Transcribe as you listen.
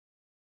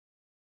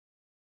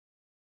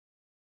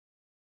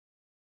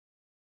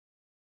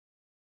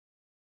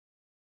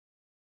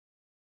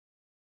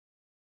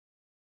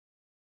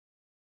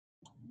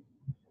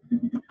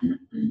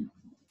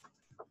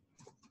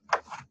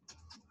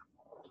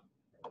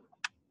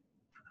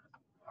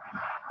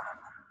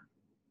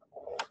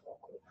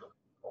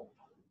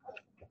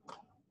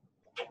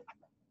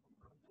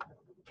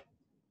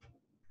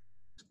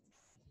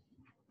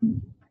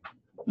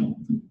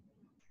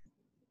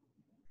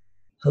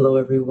Hello,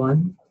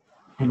 everyone,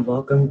 and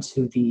welcome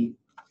to the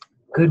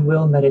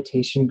Goodwill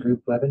Meditation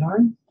Group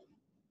Webinar.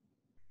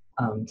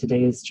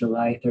 Today is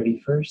July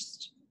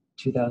 31st,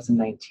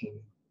 2019.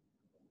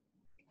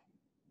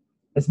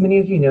 As many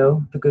of you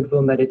know, the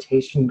Goodwill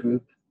Meditation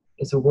Group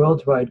is a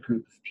worldwide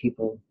group of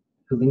people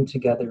who link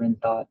together in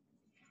thought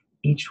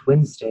each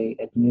Wednesday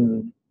at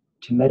noon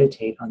to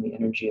meditate on the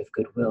energy of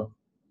goodwill.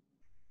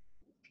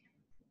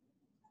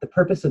 The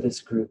purpose of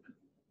this group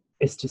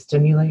is to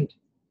stimulate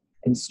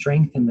and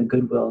strengthen the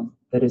goodwill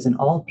that is in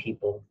all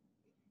people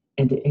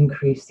and to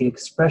increase the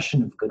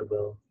expression of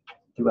goodwill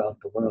throughout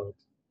the world.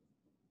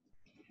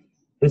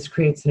 This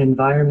creates an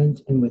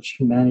environment in which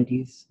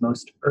humanity's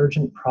most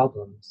urgent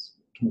problems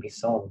can be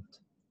solved.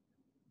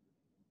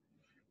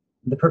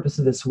 The purpose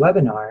of this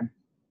webinar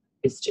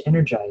is to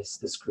energize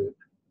this group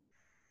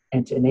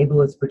and to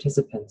enable its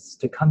participants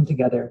to come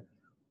together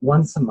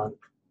once a month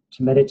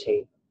to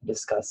meditate and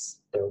discuss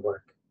their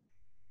work.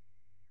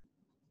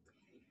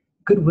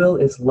 Goodwill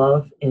is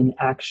love in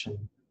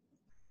action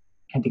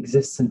and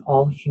exists in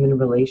all human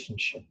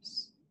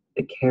relationships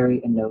that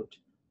carry a note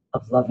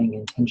of loving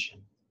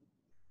intention.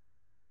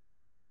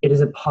 It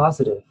is a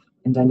positive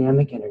and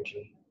dynamic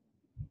energy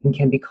and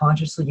can be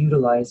consciously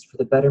utilized for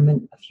the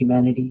betterment of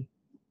humanity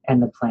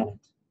and the planet.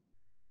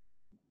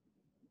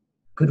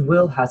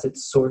 Goodwill has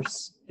its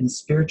source in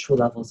spiritual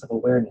levels of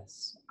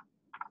awareness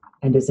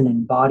and is an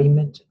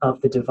embodiment of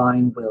the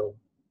divine will,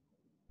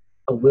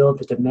 a will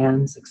that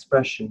demands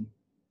expression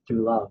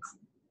through love.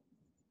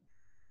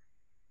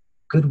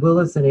 Goodwill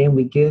is the name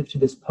we give to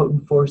this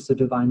potent force of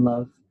divine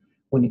love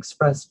when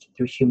expressed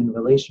through human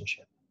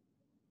relationship.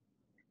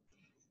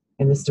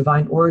 And this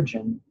divine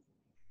origin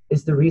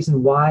is the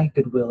reason why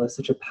goodwill is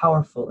such a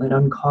powerful and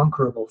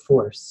unconquerable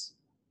force.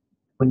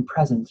 When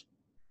present,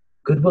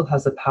 goodwill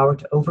has the power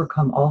to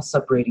overcome all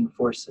separating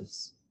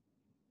forces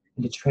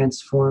and to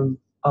transform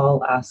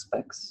all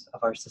aspects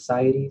of our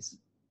societies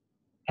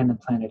and the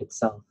planet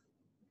itself.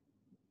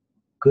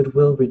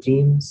 Goodwill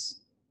redeems,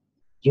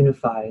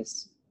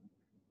 unifies,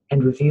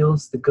 and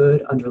reveals the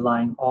good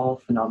underlying all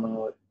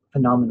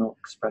phenomenal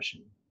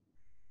expression.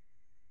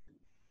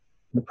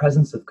 The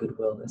presence of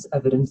goodwill is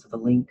evidence of the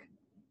link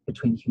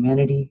between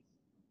humanity,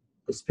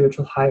 the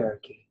spiritual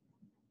hierarchy,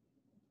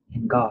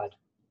 and God.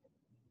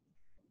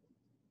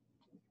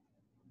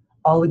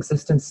 All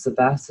existence is a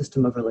vast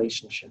system of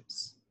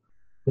relationships.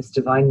 This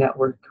divine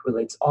network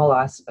relates all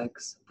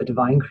aspects of the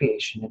divine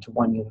creation into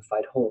one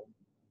unified whole,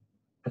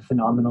 the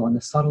phenomenal and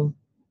the subtle,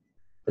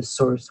 the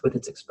source with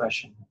its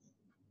expression.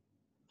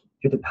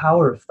 Through the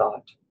power of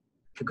thought,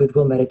 the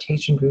Goodwill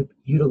Meditation Group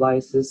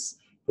utilizes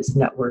this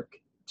network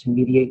to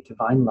mediate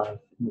divine love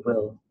and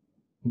will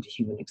into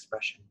human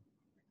expression.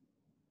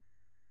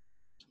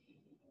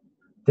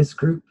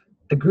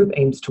 The group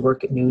aims to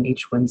work at noon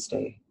each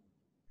Wednesday.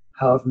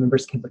 However,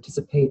 members can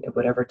participate at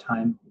whatever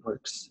time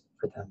works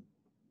for them.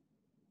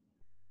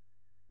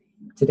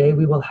 Today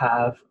we will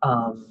have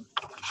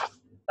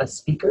a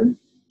speaker,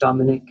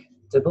 Dominic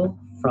Dibble,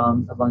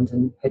 from the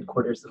London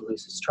headquarters of the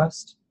Lucis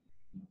Trust,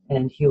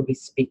 and he'll be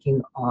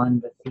speaking on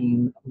the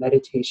theme,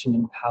 Meditation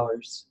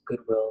Empowers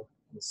Goodwill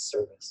and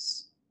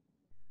Service.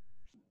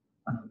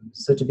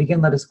 So to begin,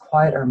 let us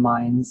quiet our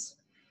minds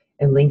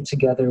and link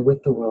together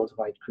with the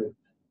worldwide group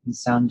in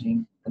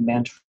sounding the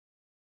mantra.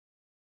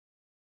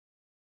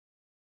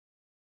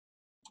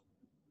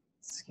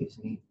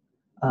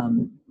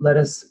 Let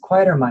us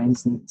quiet our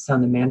minds and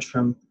sound the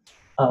mantra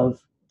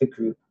of the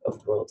group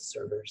of world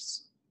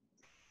servers.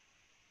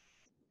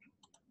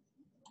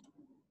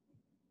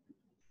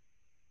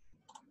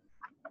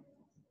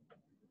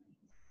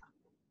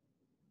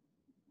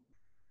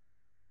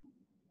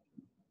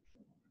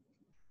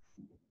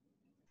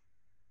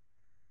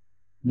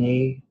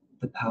 May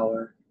the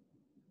power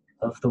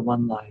of the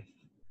one life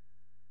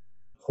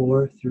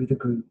pour through the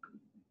group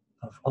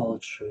of all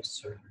true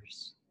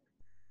servers.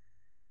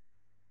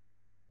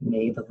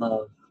 May the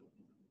love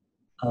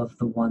of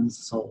the one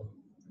soul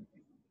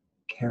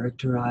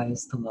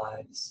characterize the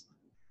lives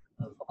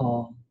of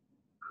all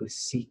who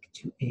seek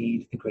to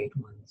aid the great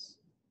ones.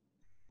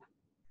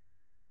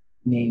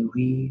 May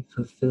we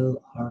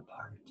fulfill our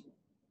part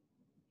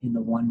in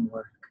the one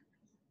work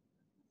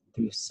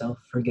through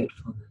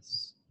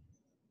self-forgetfulness,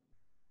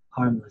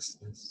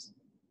 harmlessness,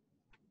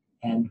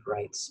 and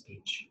right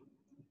speech.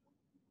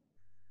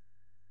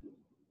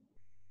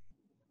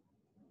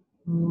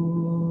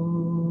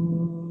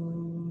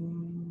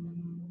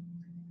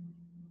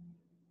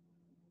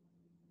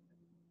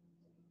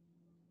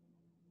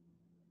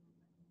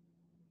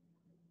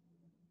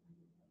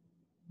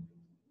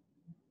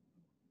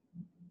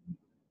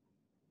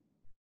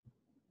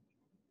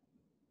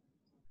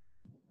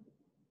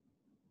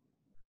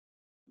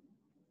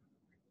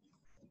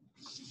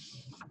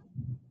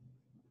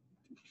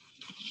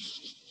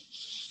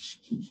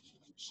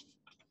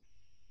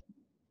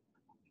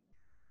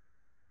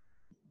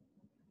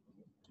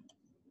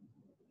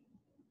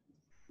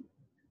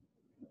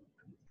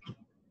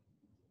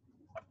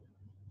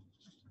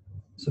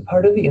 So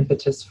part of the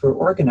impetus for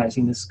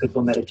organizing this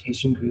Goodwill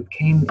Meditation Group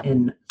came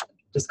in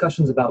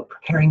discussions about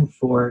preparing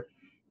for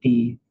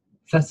the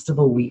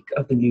festival week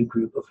of the new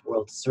group of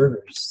world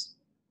servers.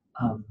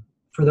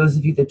 For those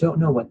of you that don't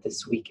know what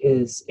this week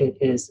is, it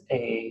is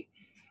a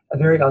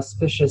very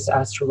auspicious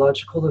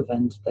astrological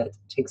event that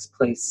takes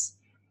place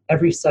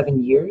every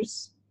 7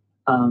 years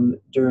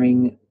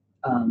during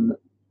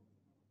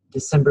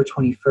December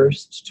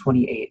 21st,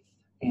 28th,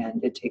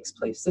 and it takes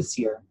place this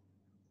year,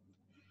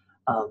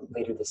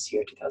 later this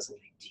year,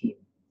 2019.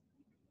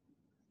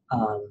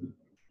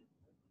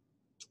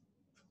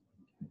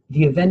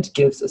 The event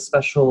gives a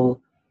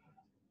special,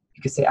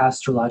 you could say,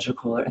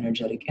 astrological or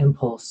energetic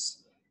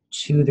impulse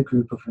to the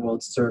group of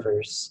world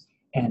servers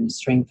and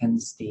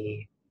strengthens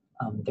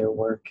their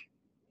work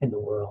in the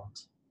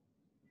world.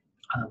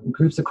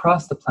 Groups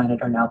across the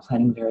planet are now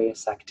planning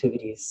various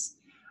activities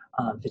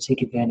to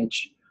take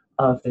advantage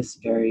of this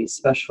very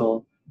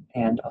special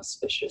and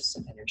auspicious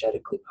and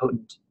energetically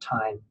potent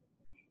time.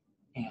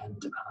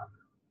 And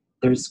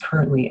there's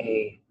currently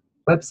a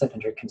website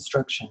under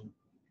construction,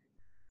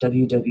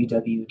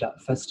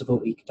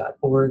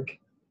 www.festivalweek.org,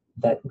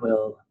 that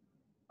will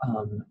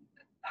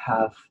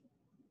have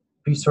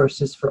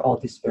resources for all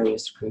these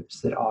various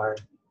groups that are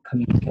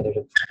coming together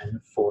to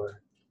plan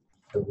for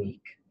the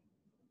week.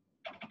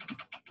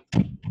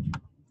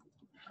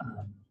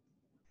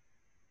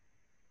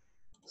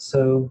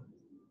 So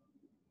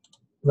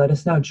let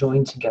us now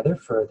join together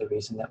for the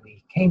reason that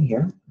we came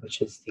here,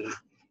 which is the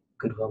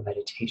Goodwill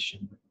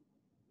Meditation.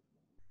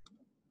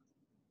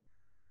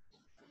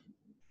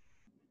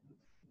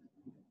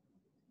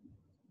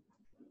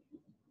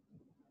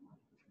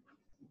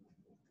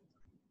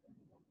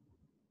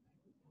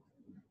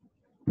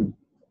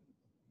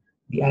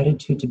 The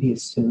attitude to be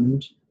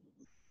assumed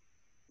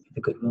for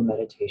the Goodwill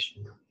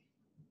Meditation.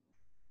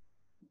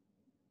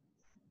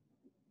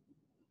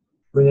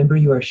 Remember,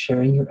 you are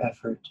sharing your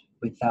effort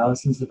with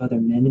thousands of other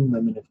men and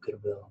women of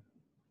goodwill.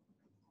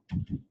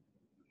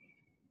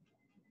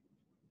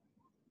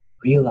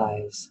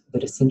 Realize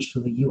that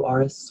essentially you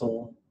are a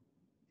soul,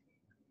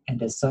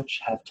 and as such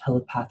have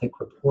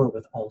telepathic rapport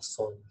with all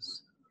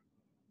souls.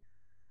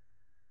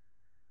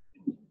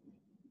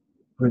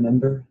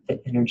 Remember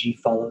that energy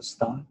follows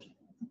thought.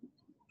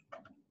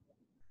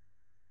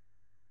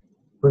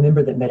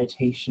 Remember that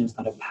meditation is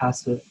not a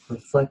passive,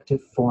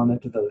 reflective form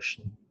of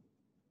devotion,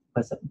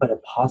 but a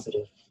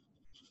positive,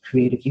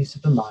 creative use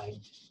of the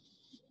mind,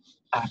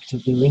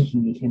 actively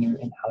linking the inner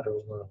and outer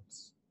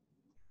worlds.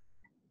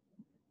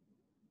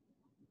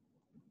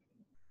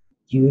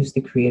 Use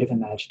the creative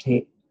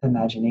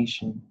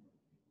imagination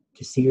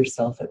to see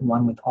yourself at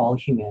one with all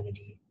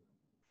humanity.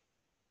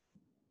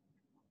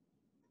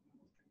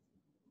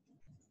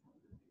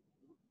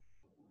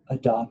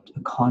 Adopt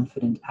a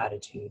confident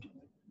attitude,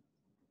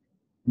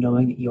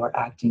 knowing that you are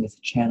acting as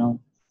a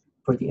channel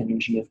for the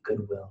energy of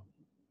goodwill.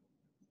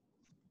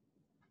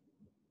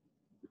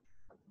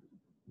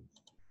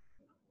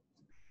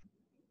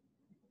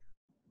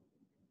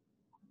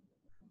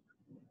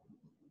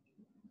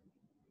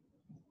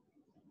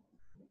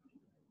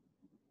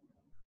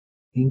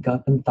 Link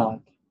up in thought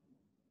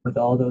with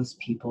all those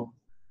people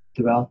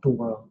throughout the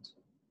world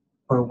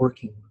who are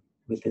working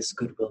with this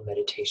Goodwill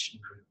Meditation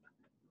Group.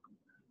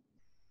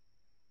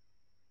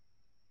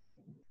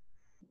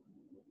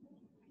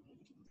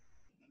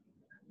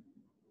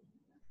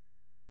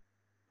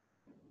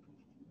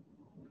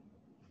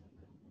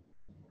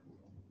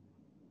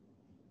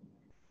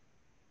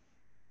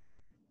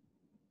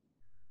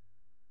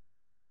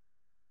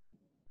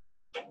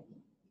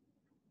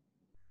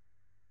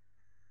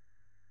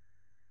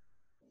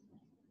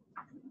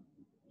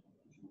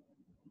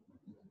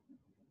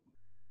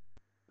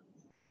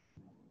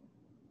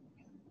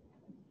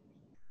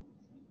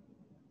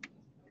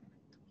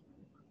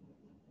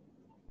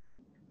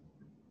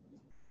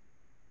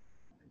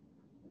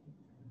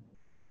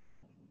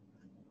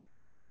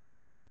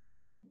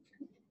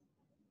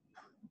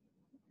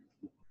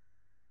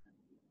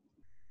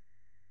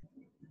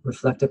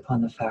 Reflect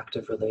upon the fact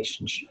of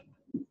relationship.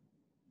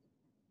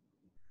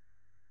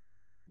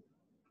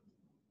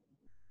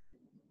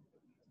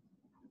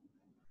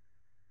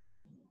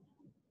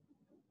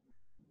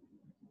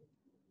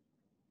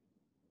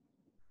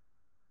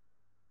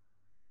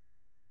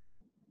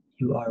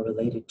 You are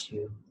related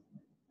to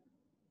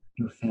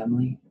your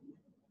family,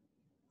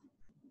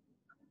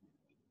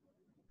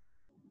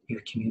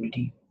 your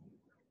community,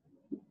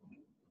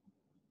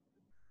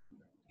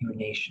 your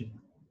nation,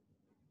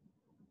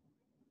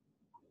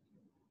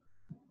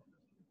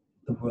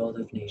 the world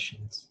of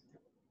nations,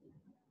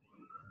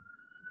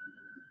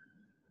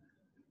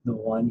 the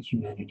one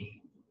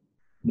humanity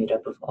made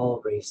up of all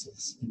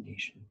races and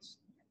nations.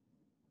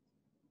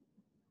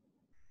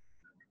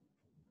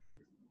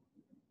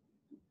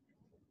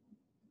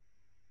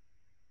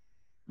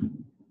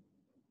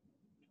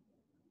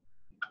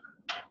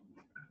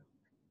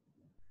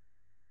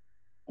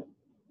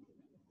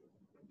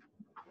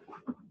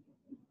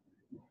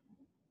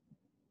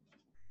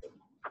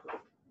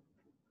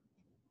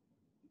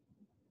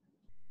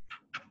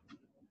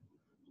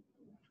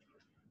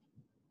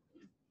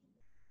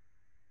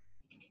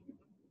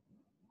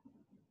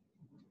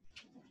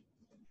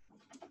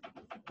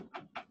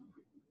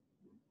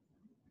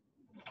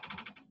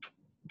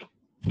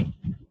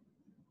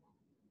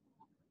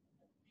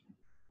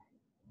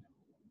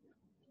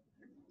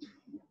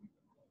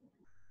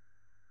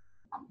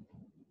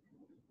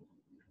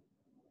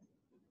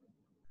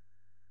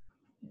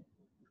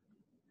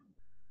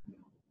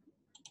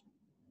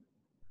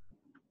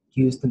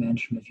 use the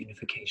mantra of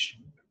unification.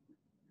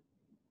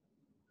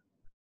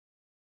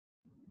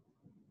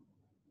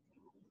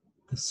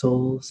 The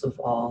souls of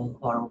all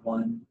are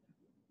one,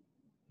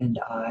 and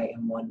I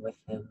am one with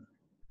them.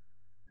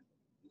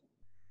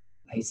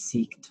 I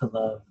seek to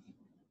love,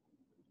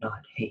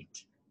 not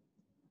hate.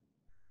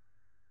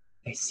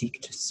 I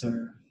seek to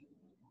serve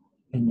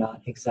and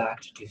not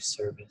exact due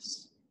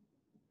service.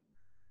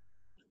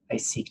 I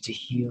seek to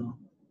heal,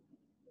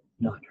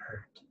 not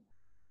hurt.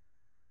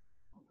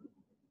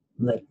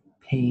 Let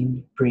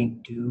pain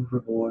bring due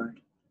reward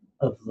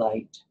of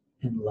light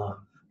and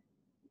love.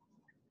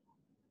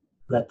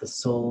 Let the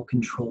soul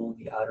control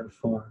the outer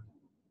form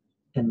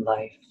and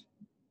life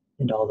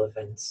and all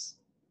events,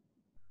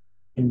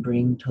 and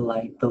bring to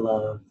light the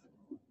love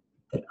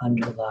that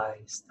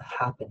underlies the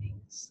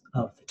happenings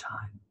of the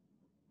time.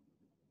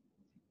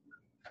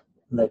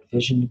 Let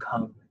vision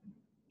come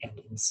and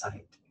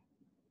insight.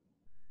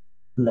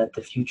 Let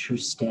the future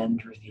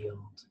stand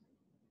revealed.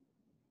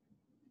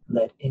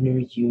 Let inner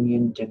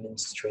union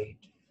demonstrate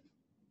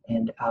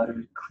and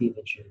outer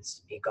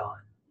cleavages be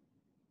gone.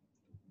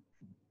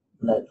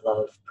 Let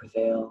love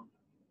prevail.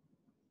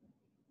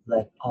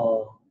 Let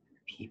all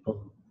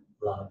people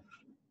love.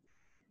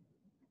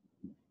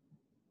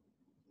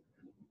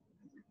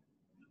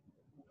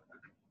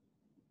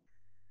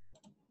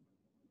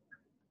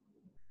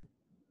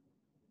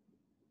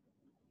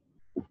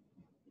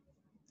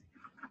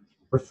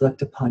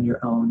 Reflect upon your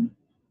own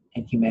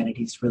and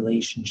humanity's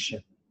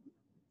relationship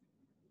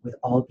with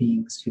all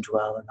beings who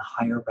dwell in the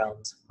higher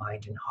realms of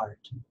mind and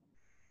heart,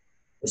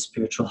 the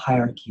spiritual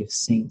hierarchy of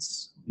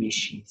saints,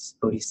 rishis,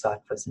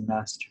 bodhisattvas, and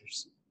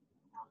masters,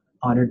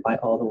 honored by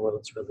all the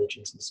world's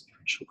religions and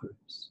spiritual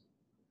groups.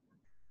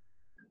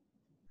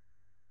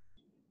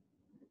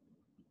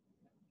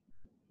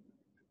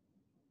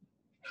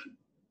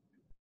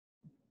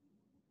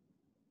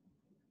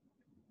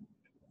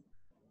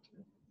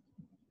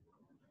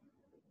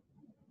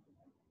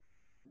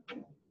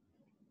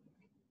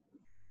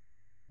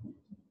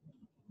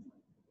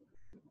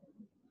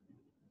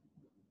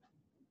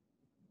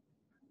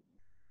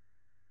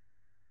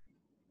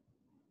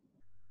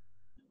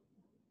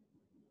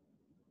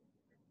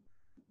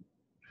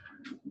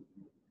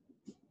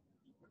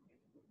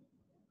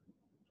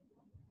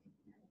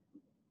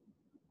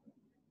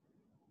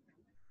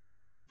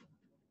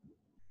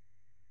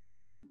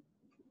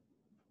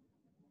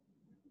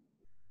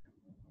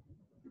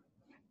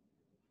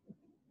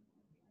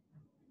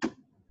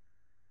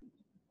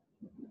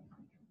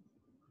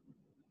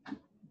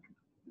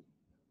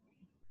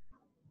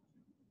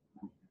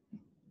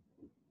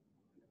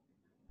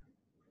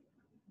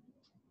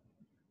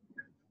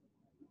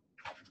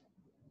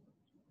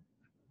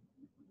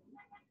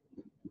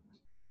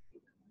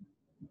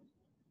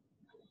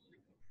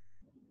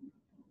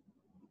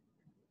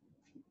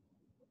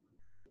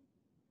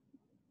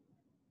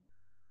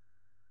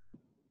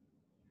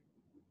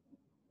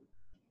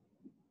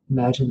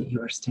 Imagine that you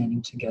are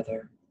standing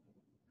together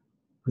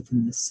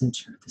within the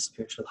center of the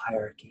spiritual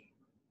hierarchy,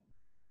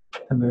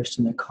 immersed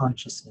in the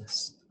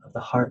consciousness of the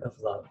heart of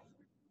love.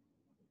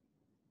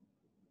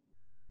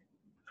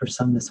 For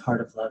some, this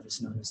heart of love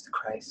is known as the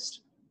Christ.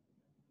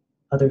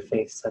 Other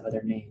faiths have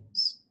other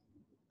names.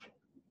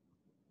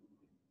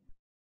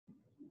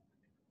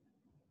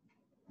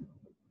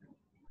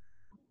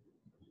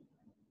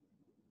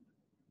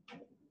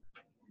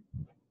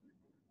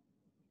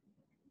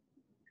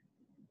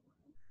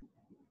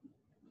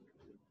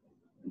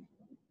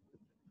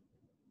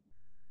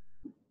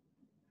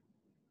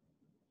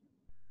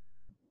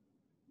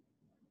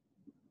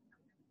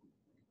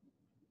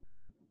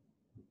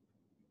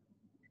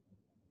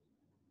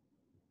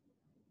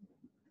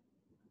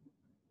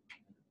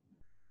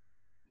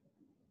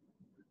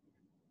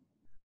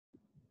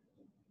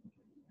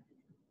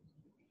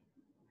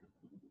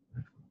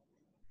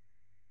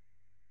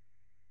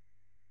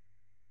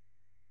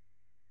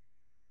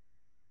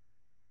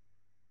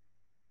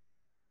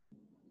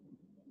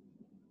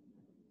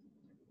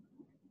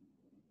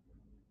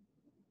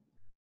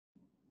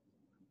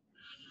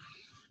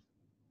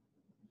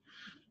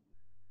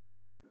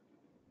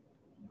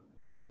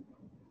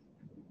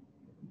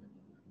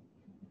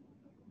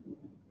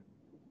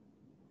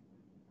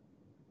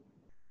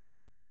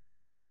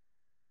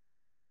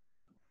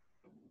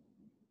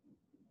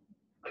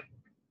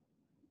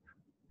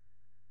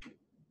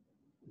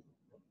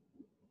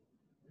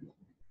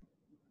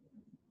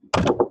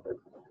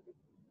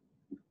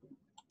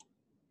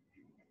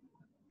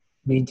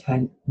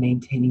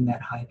 Maintaining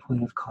that high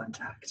point of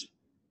contact.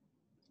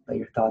 Let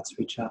your thoughts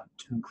reach out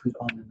to include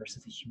all members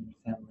of the human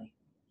family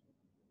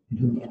in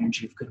whom the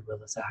energy of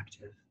goodwill is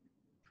active.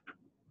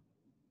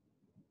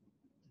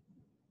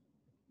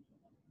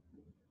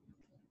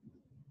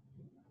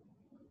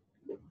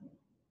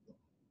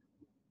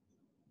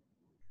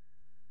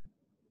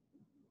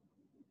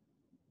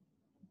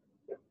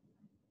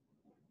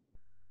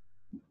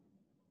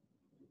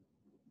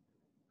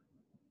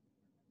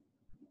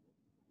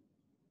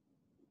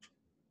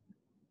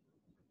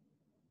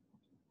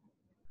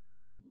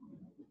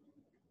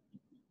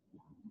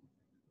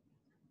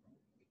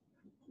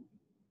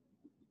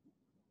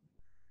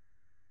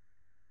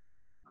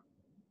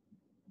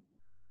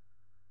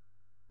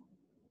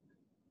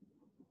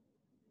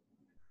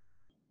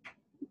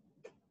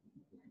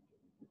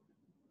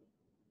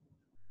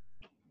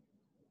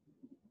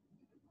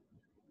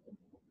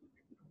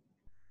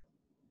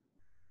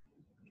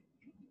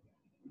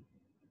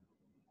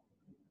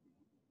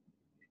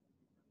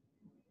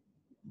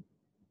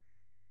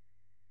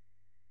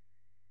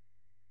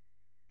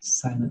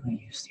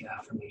 Silently use the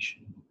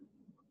affirmation.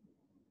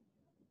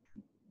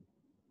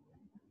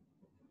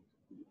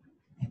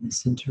 In the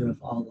center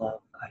of all love,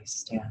 I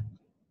stand.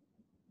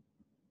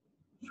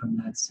 From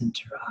that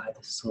center, I,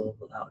 the soul,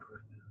 will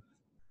outward move.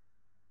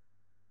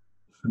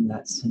 From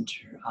that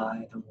center,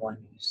 I, the one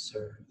who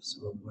serves,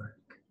 will work.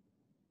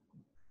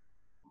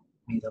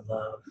 May the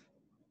love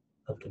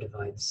of the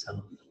divine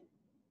self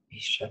be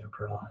shed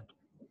abroad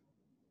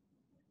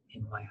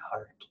in my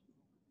heart,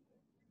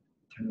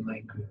 through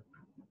my group,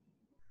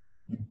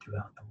 and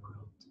throughout the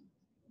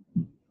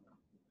world.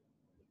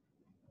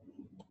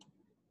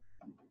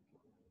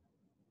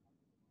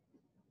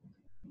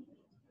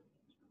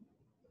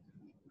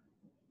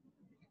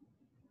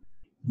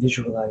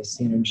 Visualize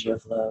the energy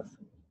of love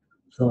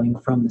flowing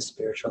from the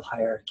spiritual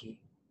hierarchy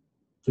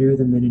through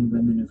the men and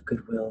women of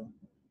goodwill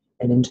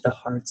and into the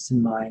hearts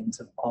and minds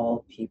of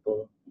all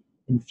people,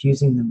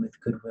 infusing them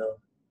with goodwill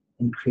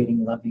and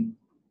creating loving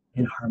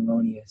and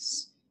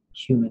harmonious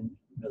human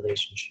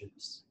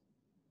relationships.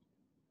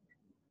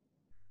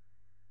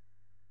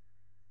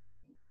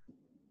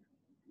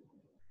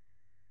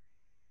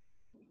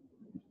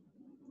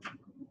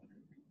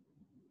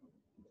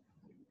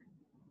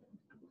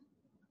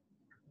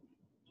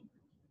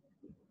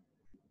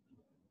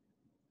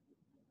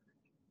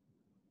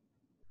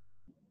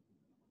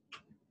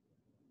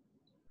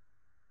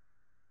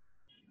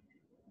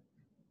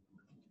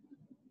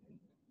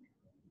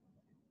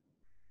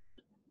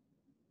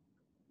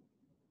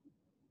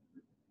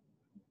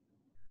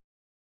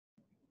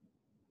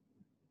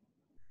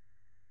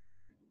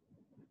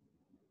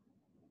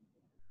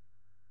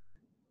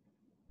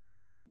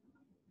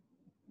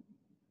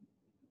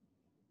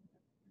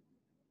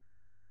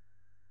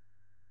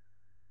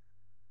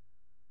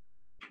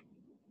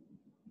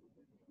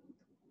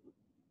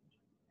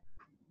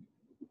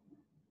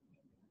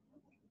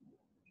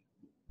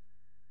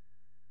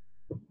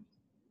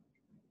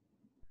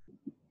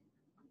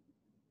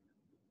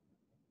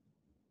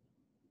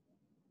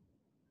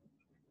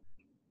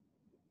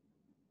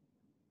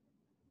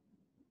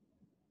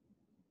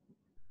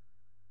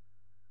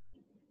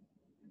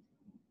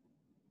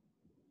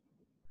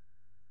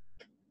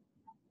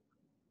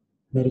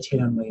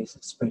 Meditate on ways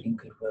of spreading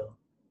goodwill,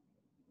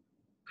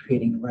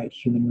 creating right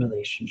human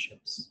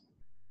relationships,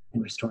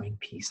 and restoring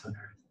peace on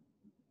earth.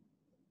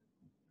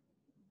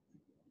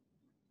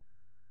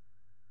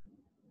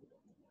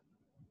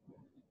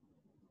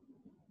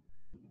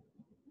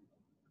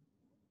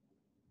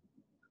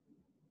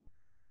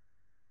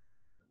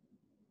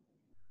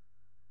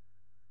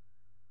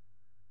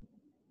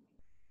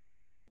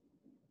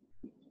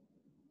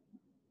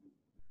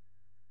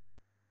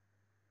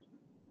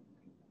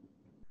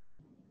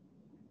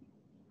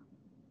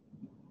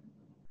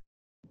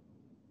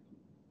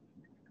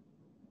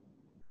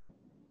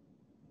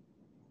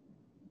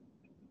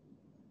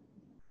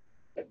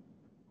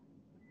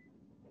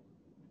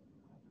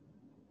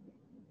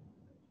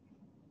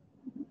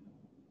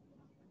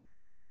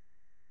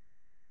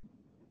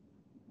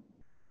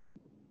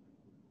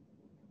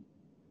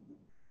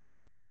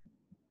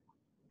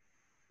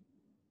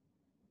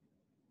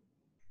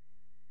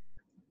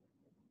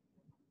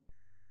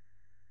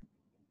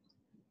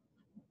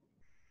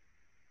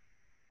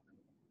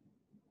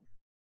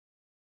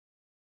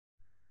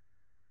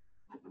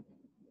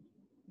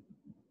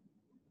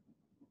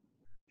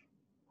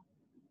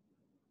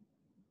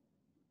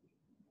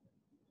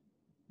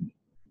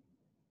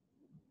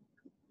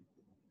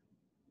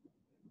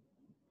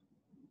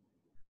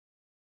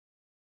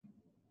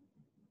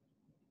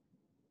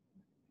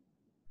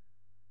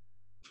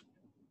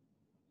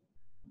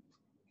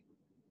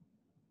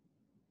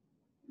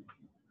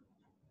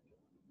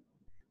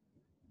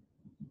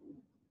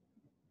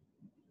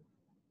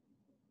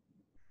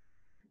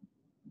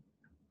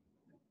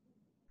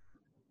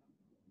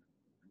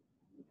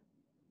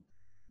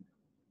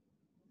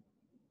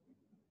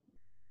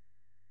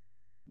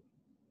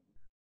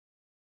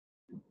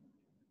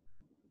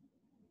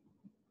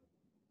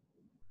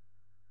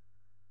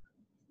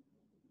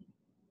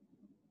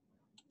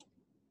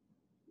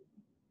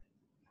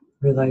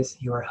 Realize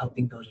you are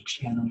helping build a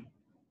channel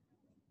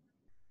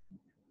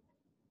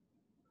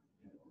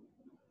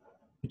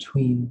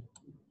between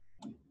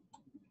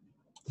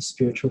the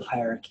spiritual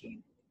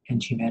hierarchy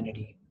and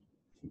humanity,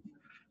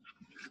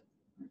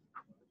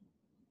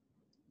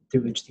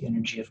 through which the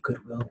energy of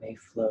goodwill may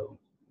flow,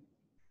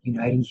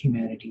 uniting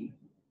humanity,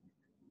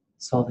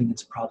 solving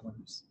its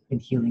problems,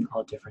 and healing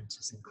all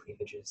differences and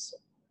cleavages.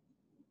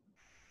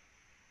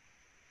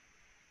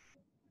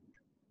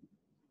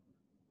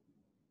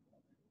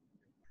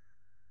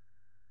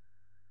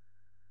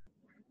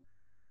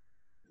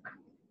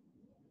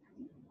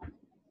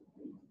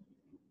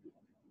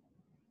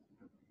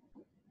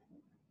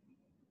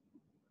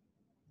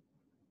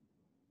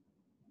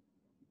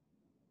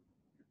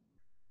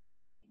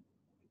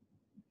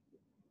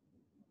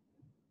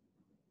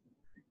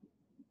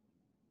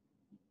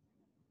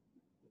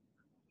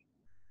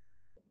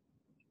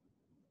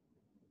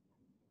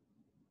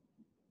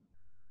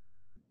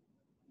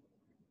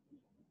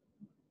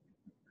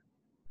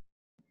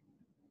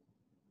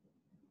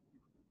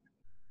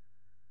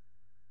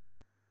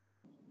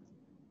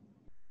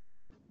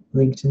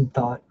 linked in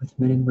thought with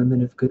men and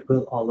women of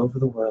goodwill all over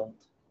the world,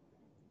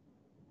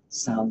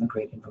 sound the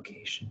great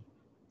invocation,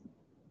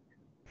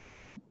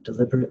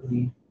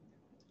 deliberately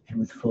and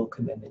with full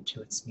commitment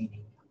to its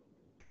meaning,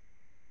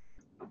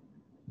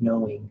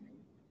 knowing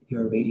you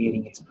are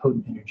radiating its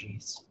potent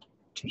energies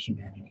to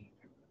humanity.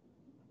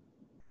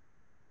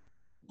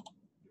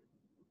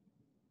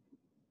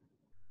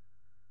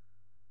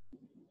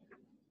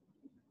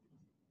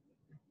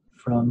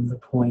 From the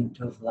point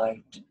of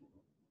light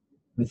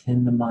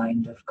within the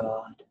mind of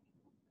God,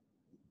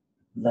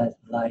 let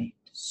light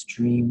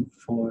stream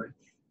forth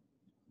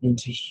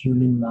into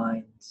human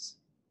minds.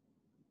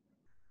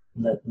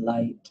 Let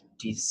light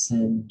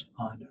descend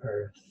on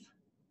earth.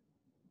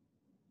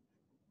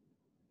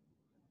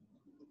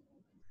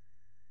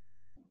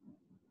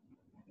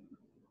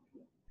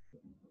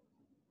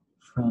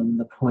 From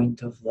the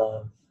point of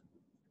love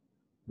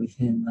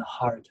within the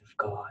heart of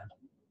God,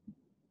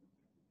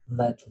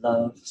 let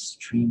love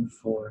stream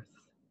forth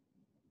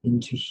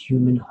into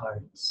human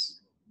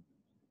hearts.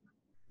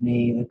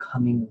 May the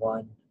coming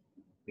one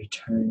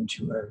return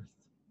to earth.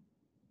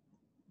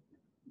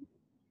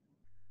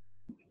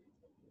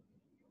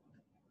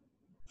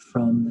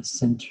 From the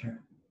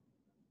center,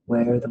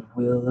 where the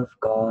will of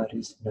God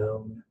is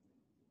known,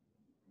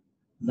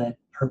 let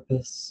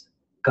purpose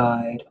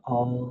guide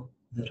all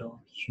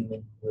little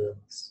human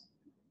wills,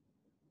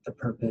 the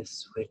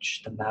purpose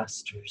which the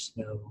masters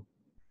know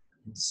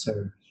and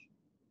serve.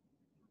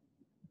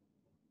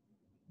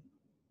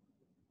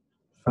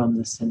 From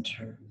the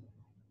center,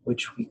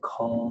 which we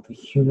call the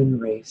human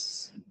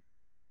race,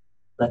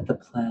 let the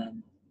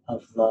plan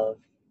of love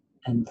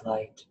and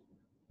light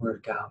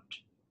work out,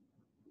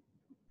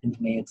 and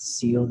may it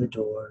seal the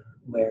door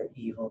where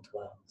evil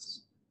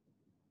dwells.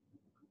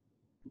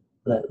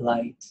 Let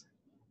light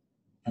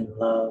and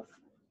love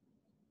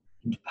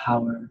and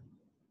power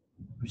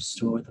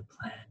restore the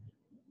plan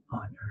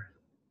on earth.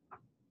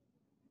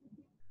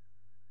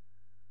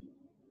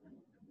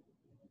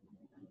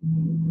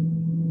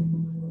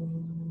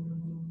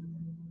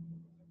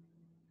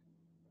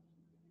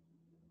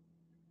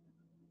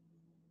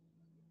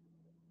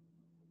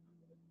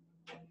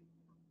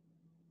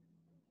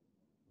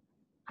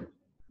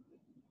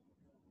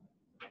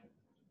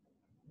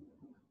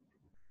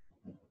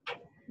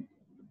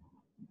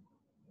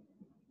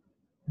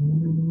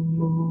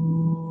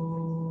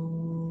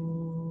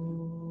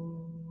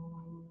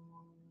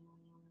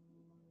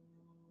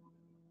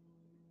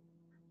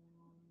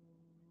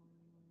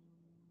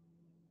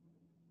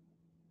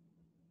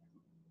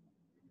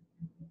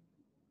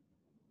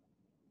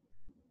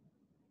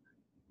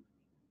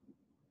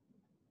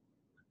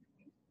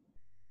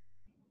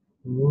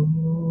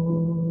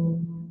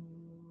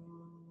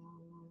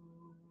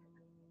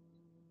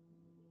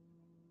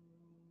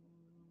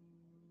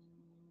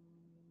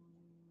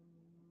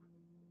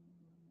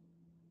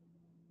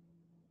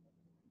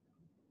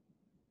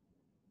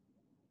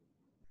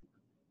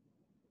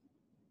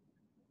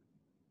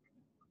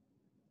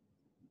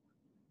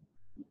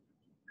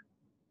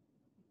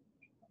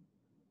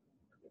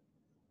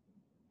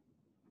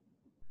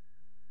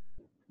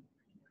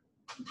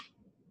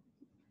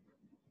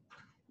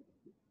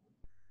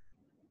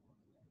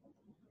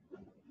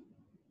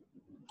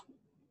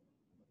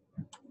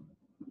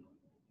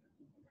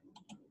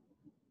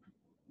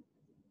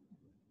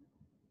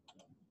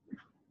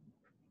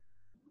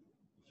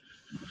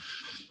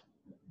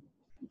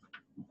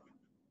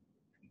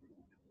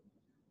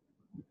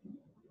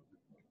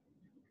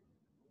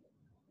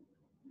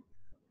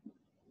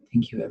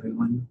 Thank you,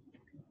 everyone.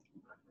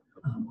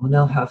 We'll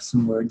now have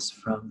some words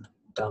from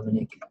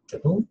Dominic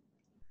Dibble.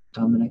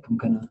 Dominic, I'm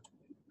going to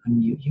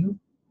unmute you.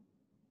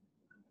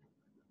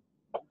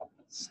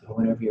 So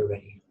whenever you're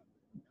ready.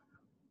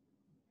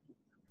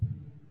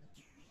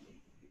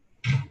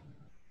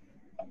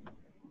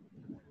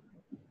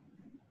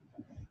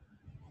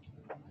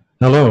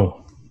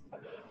 Hello.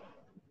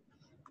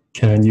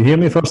 Can you hear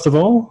me first of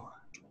all?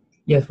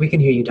 Yes, we can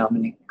hear you,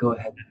 Dominic. Go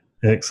ahead.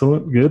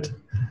 Excellent, good.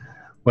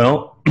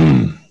 Well,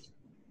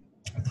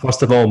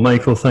 first of all,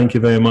 Michael, thank you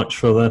very much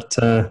for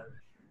that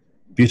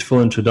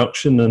beautiful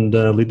introduction and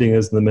leading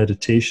us in the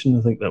meditation.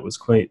 I think that was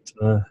quite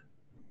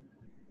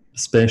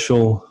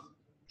special.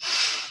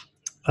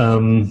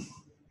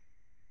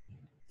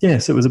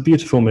 Yes, it was a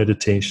beautiful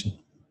meditation.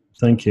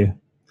 Thank you.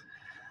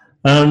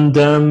 And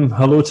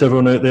hello to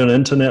everyone out there in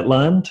internet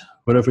land,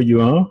 wherever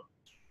you are,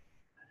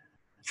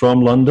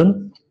 from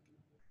London.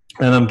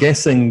 And I'm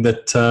guessing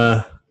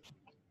that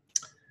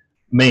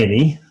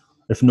many,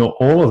 if not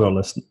all of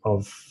our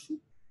of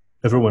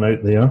everyone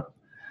out there,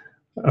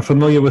 are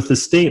familiar with the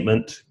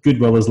statement,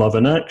 goodwill is love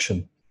in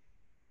action,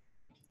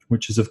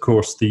 which is, of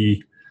course,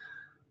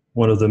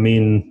 one of the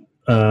main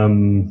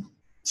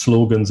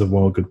slogans of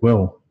World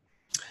Goodwill.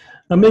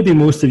 And maybe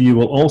most of you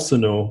will also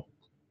know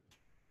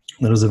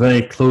there is a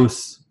very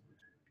close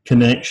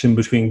connection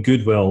between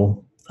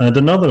goodwill and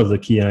another of the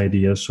key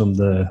ideas from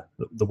the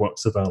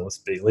works of Alice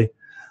Bailey,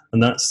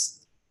 and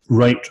that's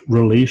right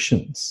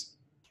relations.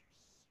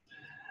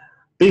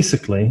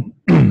 Basically,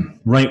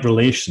 right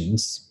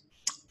relations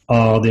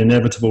are the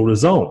inevitable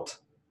result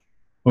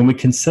when we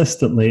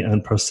consistently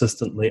and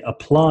persistently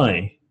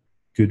apply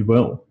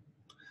goodwill.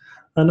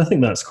 And I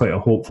think that's quite a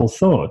hopeful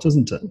thought,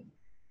 isn't it?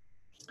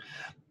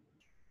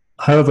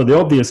 However, the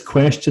obvious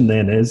question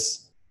then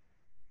is,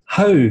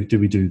 how do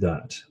we do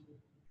that?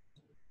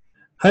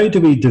 How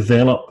do we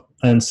develop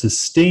and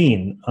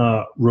sustain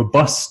a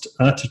robust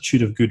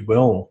attitude of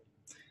goodwill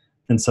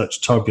in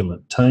such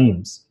turbulent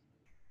times?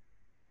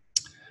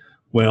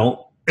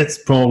 Well, it's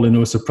probably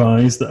no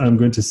surprise that I'm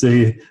going to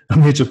say a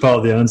major part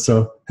of the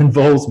answer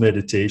involves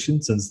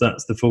meditation, since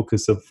that's the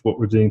focus of what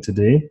we're doing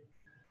today.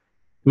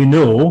 We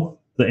know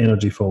that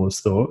energy follows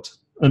thought,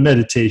 and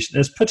meditation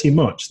is pretty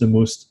much the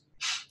most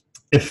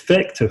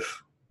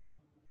effective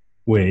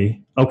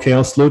way. Okay,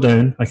 I'll slow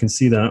down. I can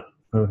see that.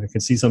 I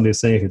can see somebody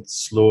saying I could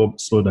slow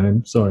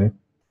down. Sorry.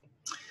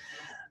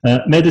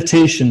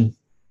 Meditation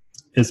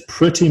is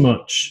pretty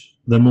much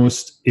the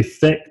most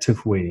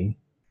effective way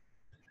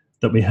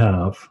that we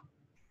have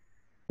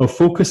of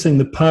focusing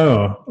the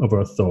power of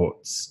our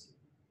thoughts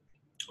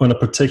on a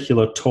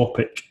particular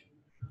topic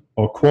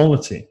or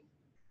quality.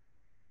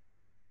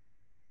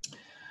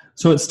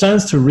 So it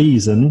stands to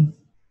reason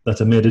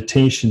that a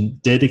meditation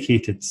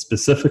dedicated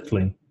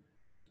specifically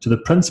to the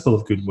principle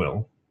of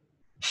goodwill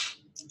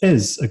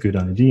is a good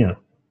idea.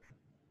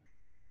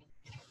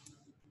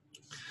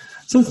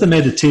 Since the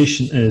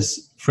meditation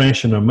is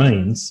fresh in our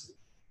minds,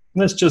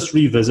 let's just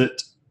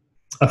revisit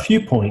a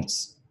few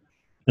points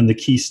in the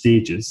key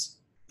stages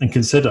and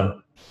consider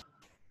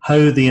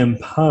how they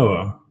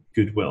empower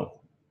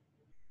goodwill.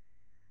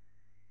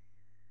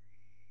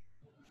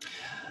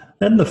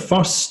 In the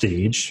first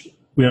stage,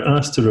 we are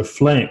asked to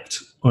reflect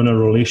on our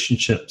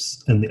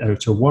relationships in the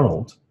outer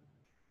world,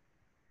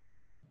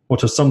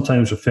 what are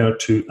sometimes referred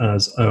to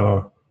as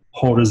our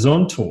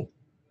horizontal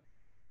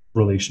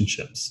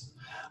relationships.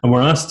 And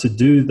we're asked to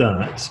do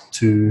that,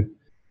 to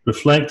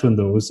reflect on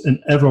those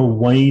in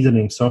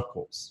ever-widening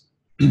circles.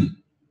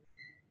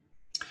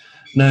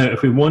 Now,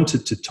 if we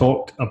wanted to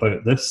talk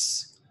about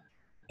this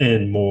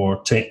in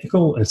more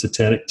technical,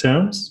 esoteric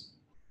terms,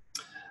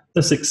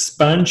 this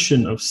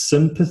expansion of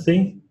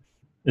sympathy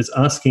is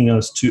asking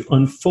us to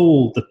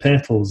unfold the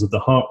petals of the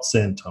heart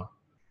center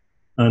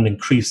and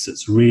increase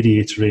its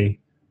radiatory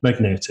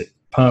magnetic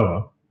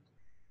power.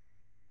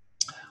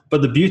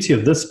 But the beauty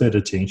of this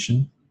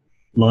meditation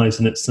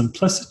lies in its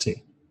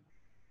simplicity.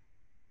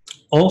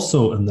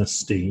 Also in this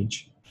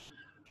stage,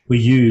 we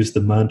use the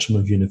mantra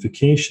of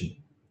unification.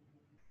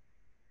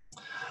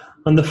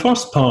 And the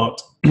first part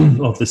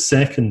of the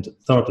second,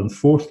 third, and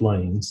fourth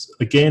lines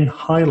again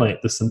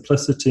highlight the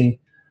simplicity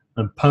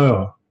and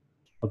power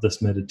of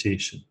this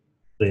meditation.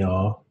 They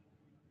are,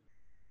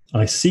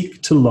 I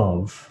seek to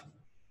love,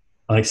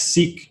 I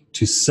seek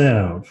to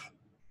serve,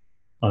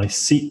 I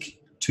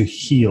seek to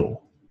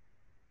heal.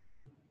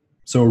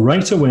 So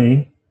right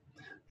away,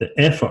 the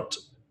effort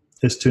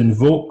is to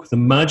invoke the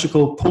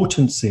magical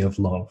potency of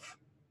love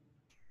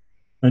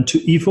and to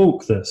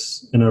evoke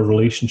this in our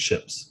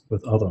relationships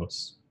with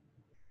others.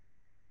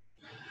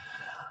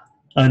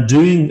 And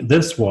doing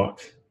this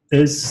work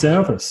is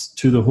service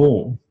to the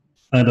whole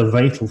and a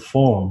vital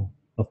form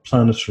of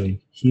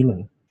planetary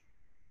healing.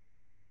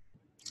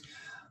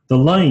 The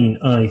line,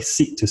 I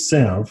seek to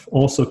serve,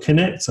 also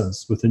connects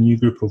us with a new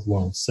group of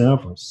world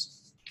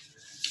servers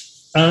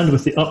and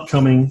with the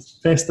upcoming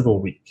festival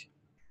week.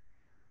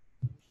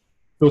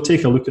 We'll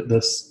take a look at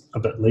this a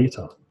bit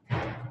later.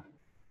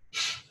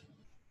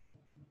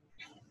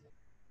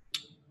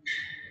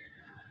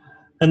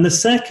 In the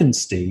second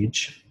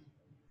stage,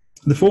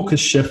 the focus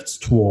shifts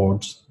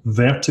towards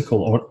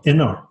vertical or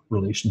inner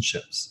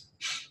relationships.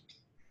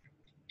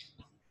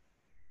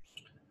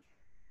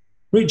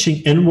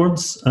 Reaching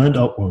inwards and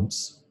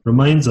upwards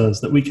reminds us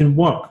that we can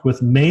work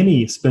with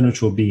many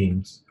spiritual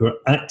beings who are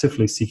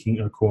actively seeking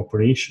our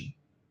cooperation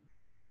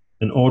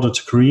in order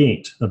to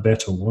create a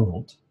better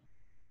world.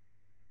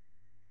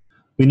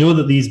 We know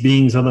that these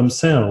beings are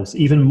themselves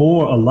even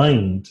more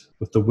aligned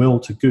with the will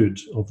to good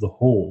of the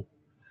whole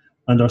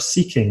and are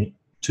seeking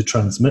to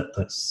transmit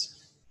this.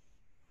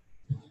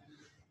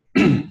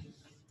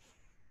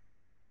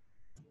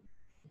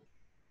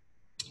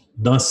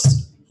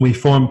 Thus, we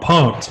form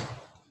part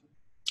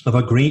of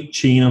a great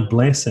chain of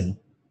blessing,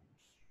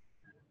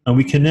 and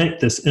we connect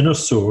this inner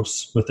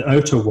source with the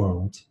outer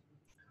world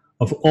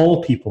of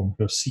all people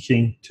who are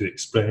seeking to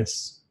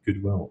express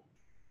goodwill.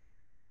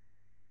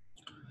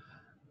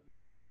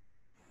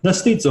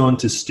 This leads on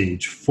to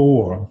stage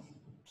 4,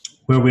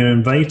 where we are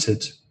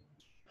invited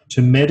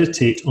to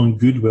meditate on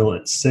goodwill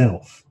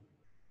itself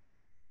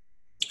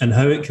and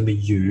how it can be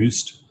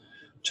used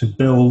to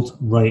build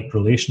right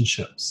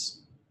relationships.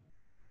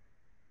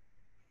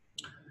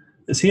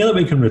 It's here that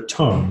we can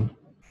return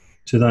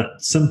to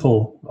that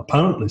simple,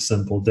 apparently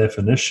simple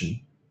definition.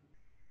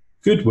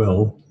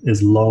 Goodwill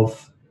is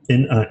love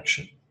in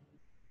action.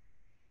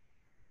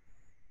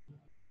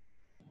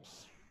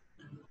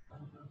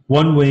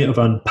 One way of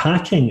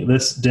unpacking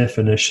this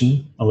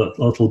definition a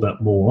little bit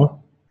more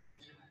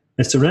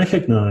is to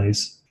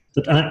recognize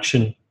that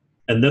action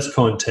in this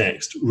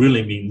context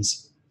really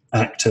means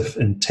active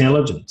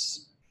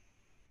intelligence.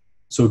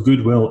 So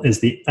goodwill is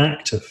the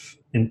active,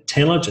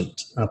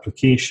 intelligent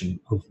application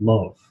of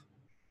love.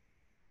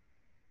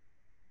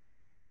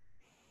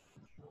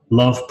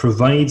 Love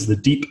provides the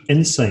deep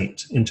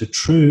insight into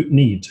true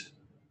need,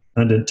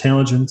 and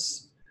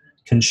intelligence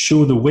can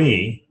show the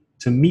way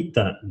to meet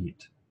that need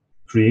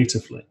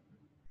creatively.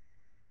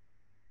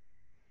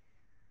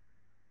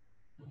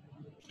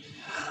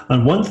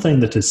 And one thing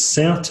that is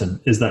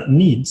certain is that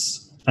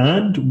needs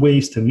and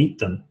ways to meet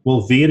them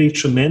will vary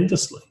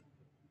tremendously.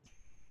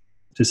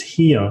 It is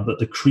here that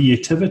the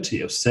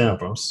creativity of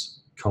servers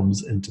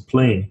comes into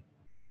play.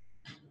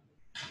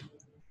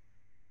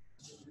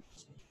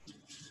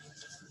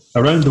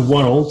 Around the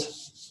world,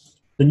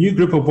 the new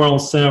group of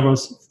world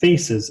servers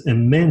faces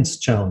immense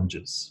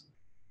challenges.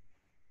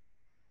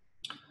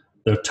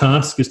 Their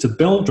task is to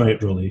build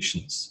right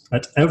relations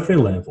at every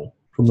level,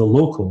 from the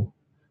local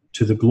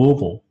to the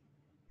global.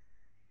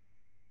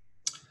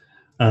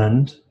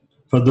 And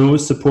for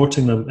those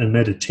supporting them in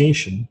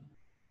meditation,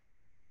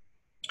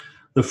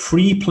 the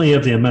free play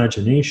of the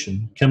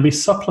imagination can be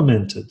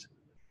supplemented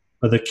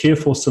by the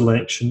careful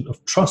selection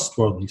of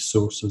trustworthy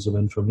sources of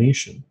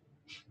information.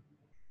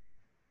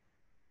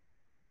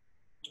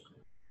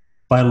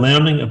 By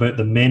learning about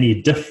the many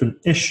different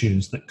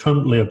issues that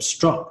currently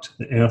obstruct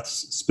the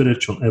Earth's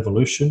spiritual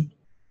evolution,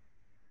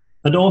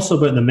 and also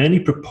about the many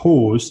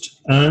proposed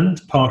and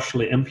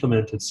partially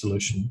implemented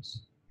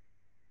solutions,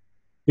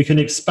 we can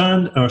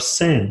expand our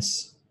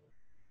sense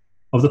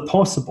of the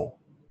possible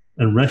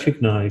and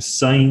recognize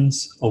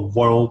signs of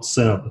world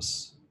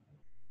service.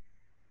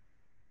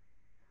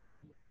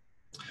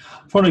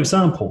 For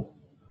example,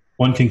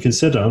 one can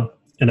consider,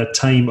 in a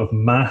time of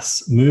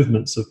mass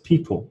movements of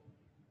people,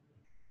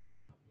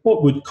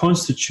 what would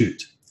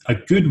constitute a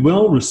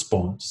goodwill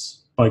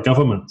response by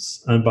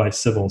governments and by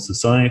civil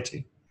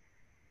society.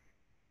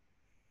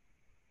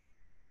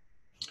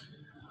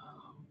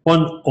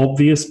 One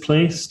obvious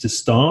place to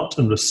start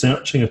in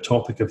researching a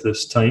topic of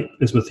this type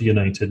is with the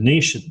United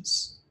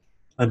Nations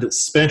and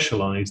its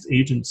specialized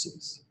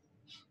agencies.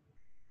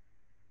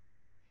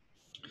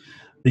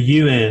 The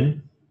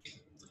UN,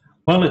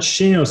 while it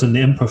shares in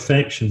the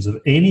imperfections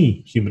of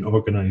any human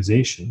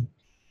organization,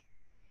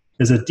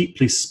 is a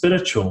deeply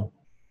spiritual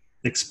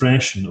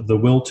expression of the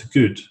will to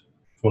good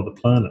for the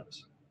planet.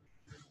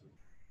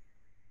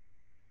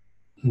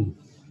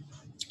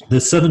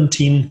 The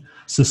 17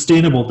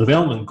 Sustainable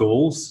Development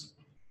Goals,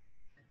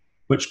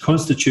 which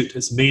constitute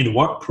its main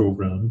work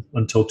program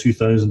until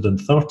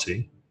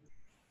 2030,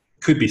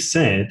 could be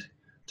said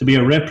to be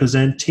a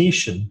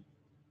representation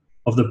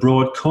of the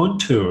broad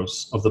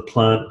contours of the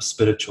plan of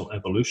spiritual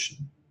evolution.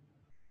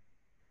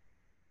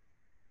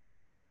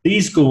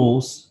 These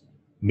goals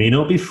may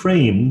not be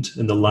framed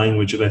in the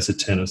language of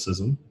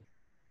esotericism,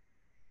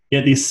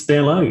 yet they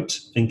spell out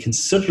in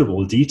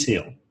considerable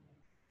detail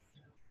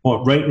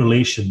what right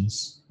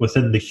relations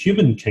within the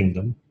human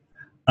kingdom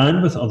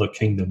and with other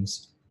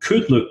kingdoms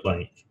could look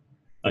like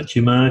at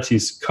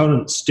humanity's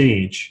current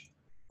stage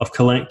of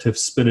collective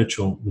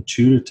spiritual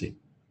maturity.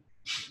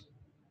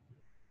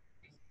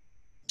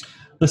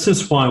 This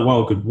is why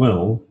World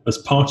Goodwill, as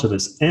part of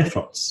its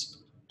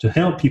efforts to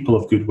help people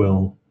of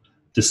goodwill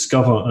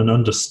discover and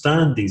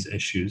understand these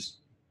issues,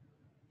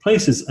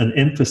 places an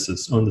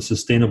emphasis on the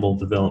Sustainable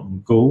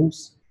Development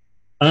Goals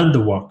and the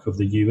work of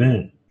the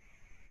UN.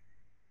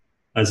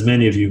 As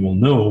many of you will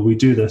know, we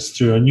do this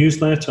through our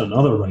newsletter and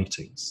other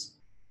writings,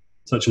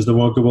 such as the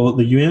World Goodwill at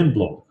the UN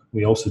blog.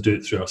 We also do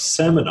it through our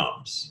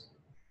seminars,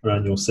 our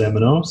annual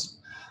seminars,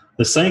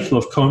 the Cycle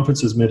of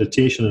Conferences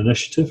Meditation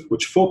Initiative,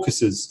 which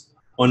focuses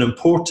on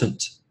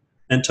important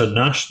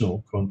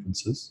international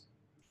conferences,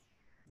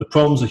 the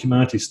Problems of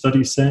Humanity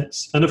study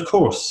sets, and of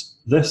course,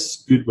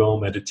 this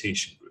Goodwill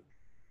Meditation Group.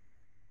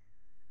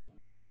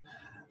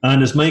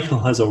 And as Michael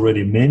has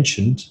already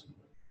mentioned,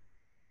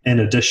 in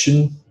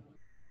addition,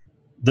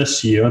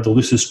 this year, the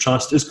Lucis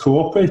Trust is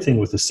cooperating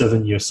with the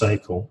 7-year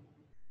cycle,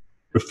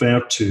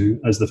 referred to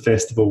as the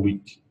Festival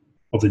Week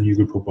of the New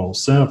Group of World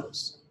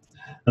Servers.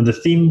 And the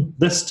theme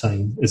this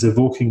time is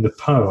evoking the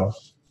power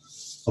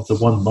of the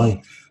one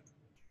life.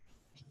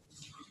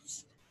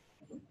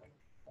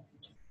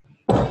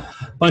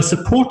 By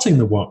supporting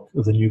the work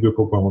of the New Group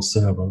of World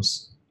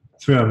Servers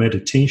through our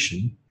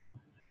meditation,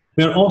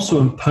 we are also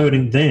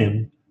empowering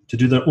them to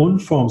do their own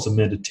forms of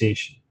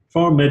meditation.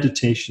 For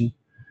meditation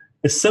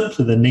is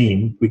simply the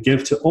name we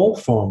give to all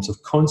forms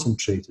of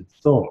concentrated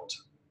thought.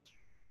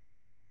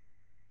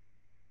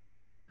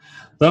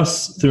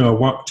 Thus, through our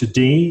work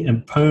today,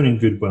 empowering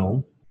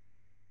goodwill,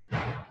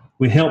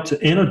 we help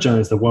to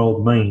energize the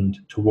world mind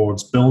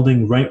towards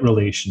building right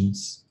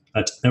relations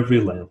at every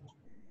level.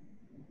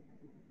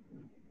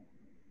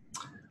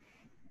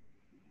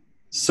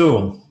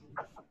 So,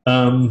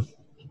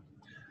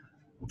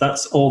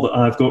 that's all that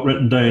I've got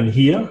written down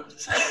here.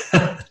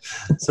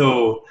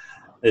 So,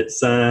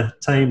 it's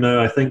time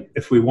now, I think,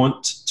 if we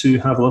want to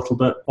have a little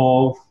bit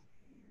of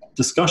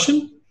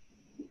discussion.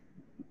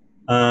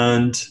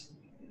 And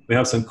we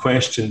have some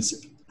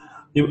questions.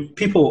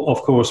 People,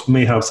 of course,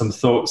 may have some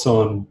thoughts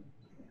on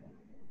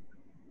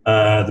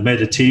the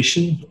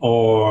meditation,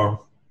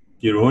 or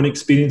your own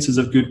experiences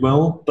of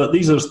goodwill. But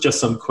these are just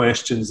some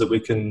questions that we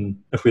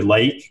can, if we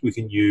like, we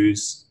can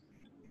use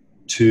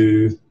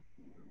to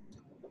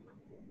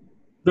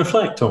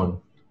reflect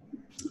on.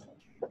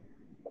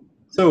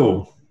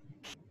 So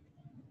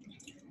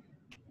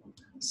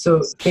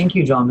thank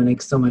you,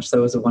 Dominic, so much. That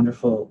was a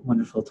wonderful,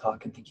 wonderful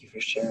talk, and thank you for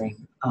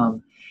sharing.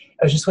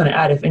 I just want to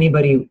add, if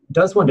anybody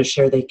does want to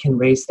share, they can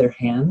raise their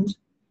hand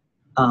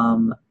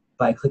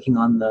by clicking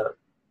on the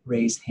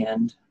raise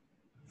hand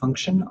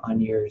function on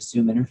your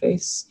Zoom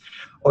interface,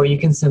 or you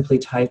can simply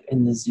type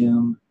in the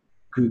Zoom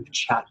group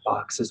chat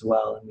box as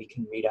well, and we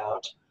can read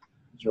out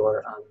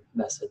your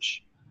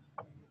message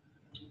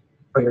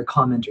or your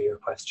comment or your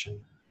question.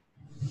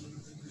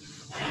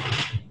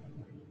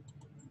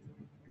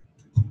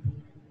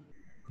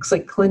 Looks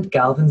like Clint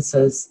Galvin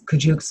says,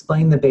 could you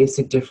explain the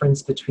basic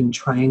difference between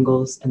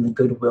triangles and the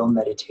Goodwill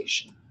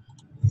meditation?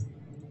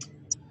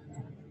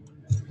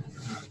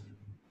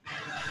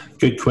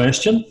 Good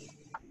question.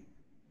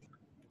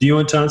 Do you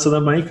want to answer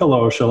that, Michael,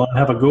 or shall I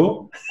have a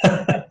go?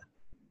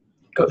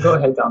 Go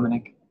ahead,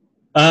 Dominic.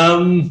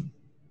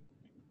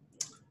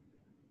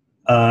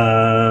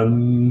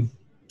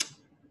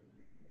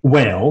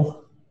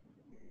 Well,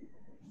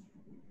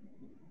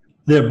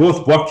 they're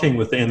both working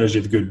with the energy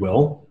of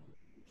goodwill.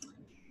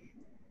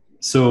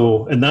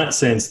 So in that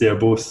sense, they're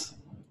both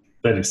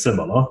very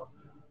similar.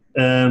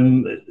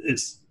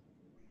 It's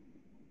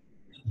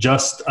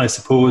just, I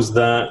suppose,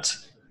 that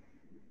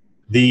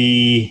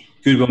the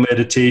Goodwill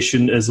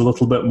meditation is a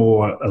little bit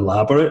more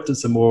elaborate.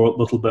 It's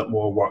little bit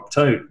more worked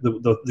out.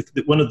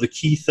 One of the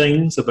key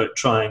things about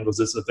triangles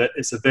is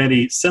it's a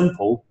very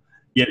simple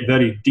yet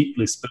very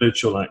deeply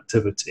spiritual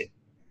activity.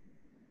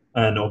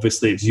 And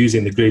obviously it's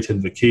using the Great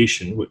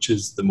Invocation, which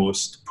is the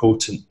most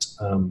potent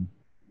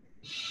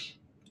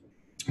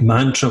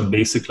mantra,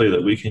 basically,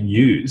 that we can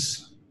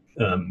use.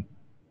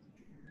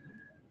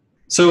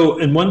 So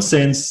in one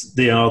sense,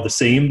 they are the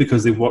same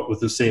because they work with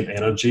the same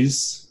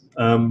energies.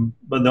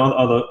 But in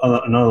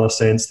another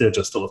sense, they're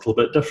just a little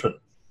bit different.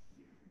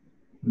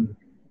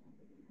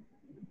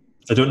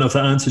 I don't know if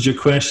that answers your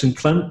question,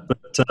 Clint,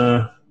 but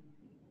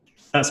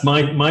that's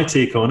my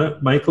take on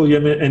it. Michael, you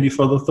have any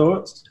further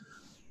thoughts?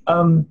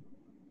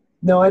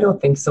 No, I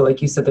don't think so.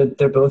 Like you said,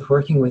 they're both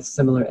working with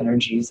similar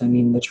energies. I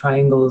mean, the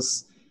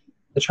triangles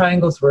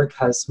work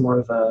has more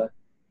of a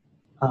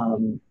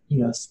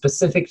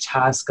specific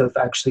task of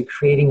actually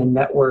creating a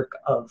network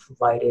of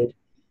lighted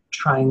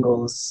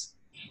triangles,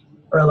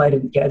 or a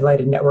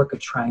lighted network of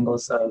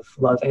triangles of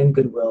love and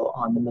goodwill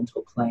on the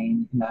mental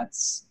plane, and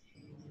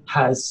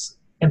has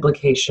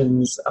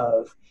implications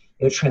of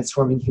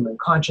transforming human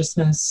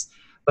consciousness,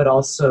 but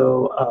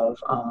also of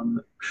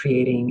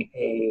creating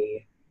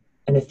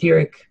an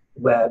etheric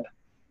web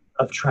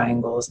of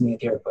triangles and the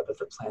etheric web of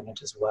the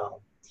planet as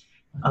well.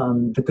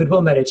 The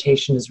Goodwill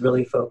meditation is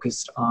really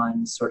focused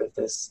on sort of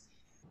this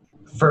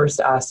first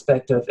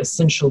aspect of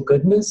essential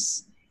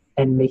goodness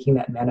and making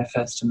that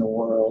manifest in the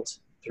world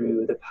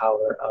through the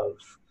power of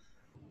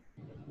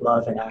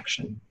love and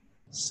action.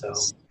 So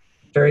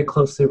very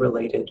closely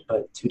related,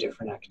 but two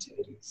different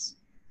activities.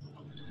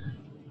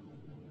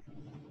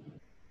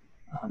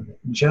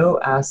 Joe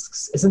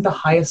asks, isn't the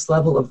highest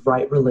level of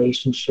right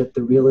relationship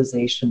the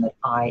realization that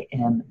I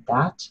am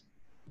that?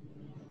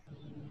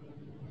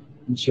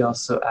 And she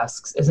also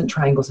asks, isn't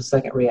triangles a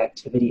second-rate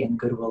activity and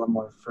goodwill a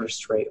more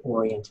first-rate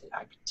oriented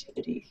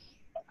activity?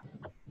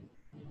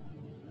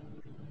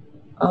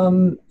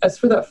 As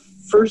for that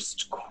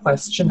first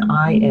question,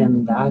 I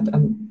am that,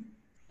 I'm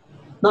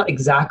not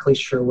exactly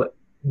sure what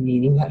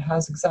meaning that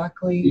has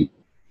exactly.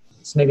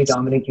 So maybe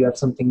Dominic, you have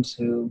something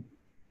to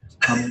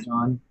comment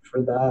on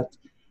for that.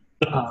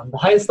 The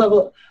highest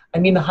level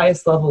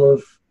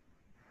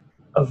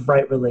of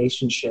right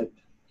relationship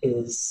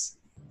is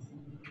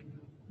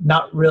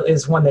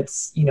one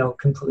that's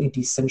completely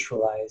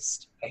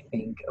decentralized. I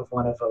think of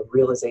a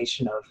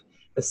realization of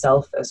the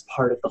self as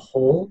part of the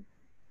whole.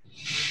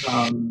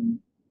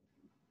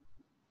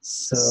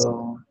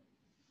 So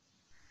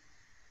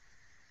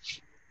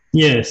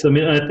yes, I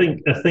mean, I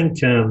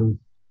think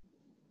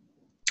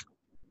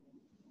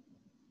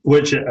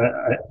which,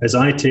 as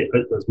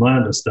my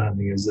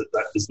understanding is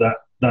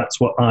that's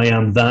what I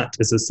am. That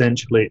is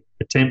essentially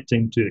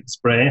attempting to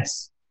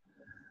express.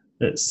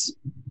 It's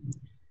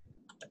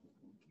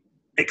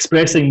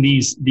expressing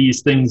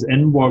these things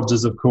in words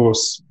is, of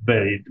course,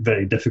 very,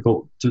 very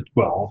difficult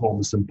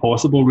almost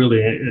impossible,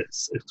 really.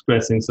 It's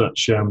expressing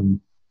such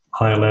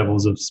high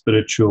levels of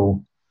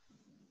spiritual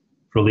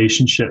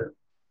relationship.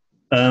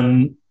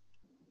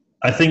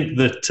 I think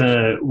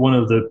that one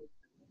of the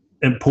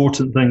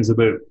important things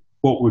about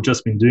what we've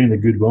just been doing, the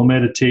Goodwill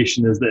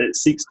meditation, is that it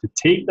seeks to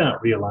take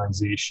that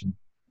realization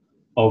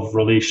of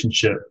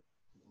relationship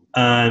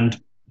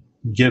and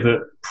give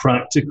it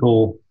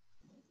practical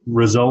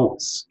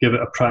results, give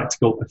it a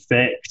practical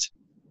effect.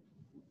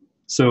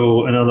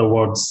 So, in other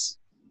words,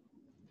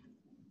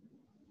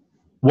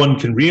 one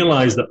can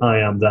realize that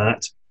I am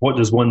that. What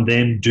does one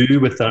then do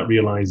with that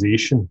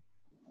realization?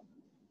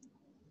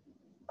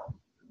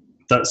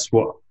 That's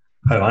what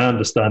how I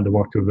understand the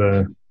work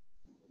of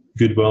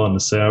Goodwill and the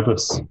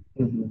service.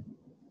 Mm-hmm.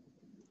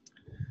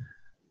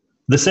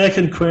 The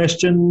second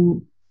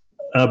question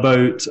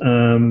about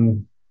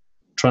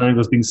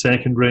triangles being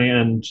secondary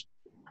and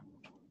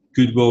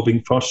Goodwill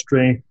being first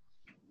ray,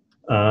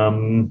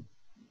 I'm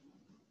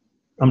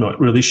not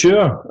really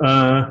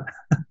sure.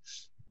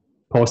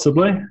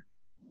 Possibly.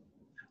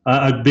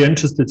 I'd be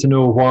interested to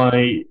know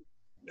why,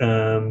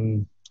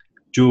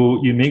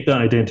 Joe, you make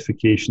that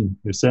identification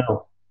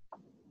yourself.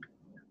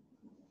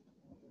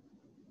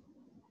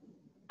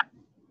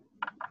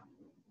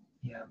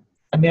 Yeah.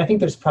 I mean, I think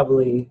there's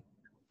probably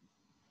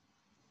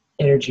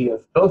energy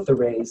of both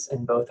arrays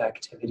in both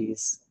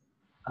activities.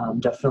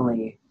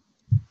 Definitely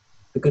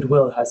the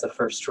Goodwill has a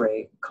first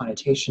ray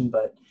connotation,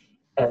 but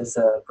as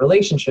a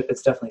relationship,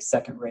 it's definitely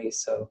second ray.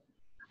 So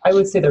I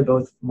would say they're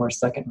both more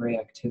second ray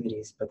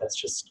activities, but that's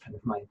just kind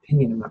of my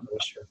opinion. I'm not really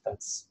sure if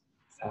that's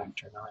a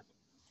fact or not.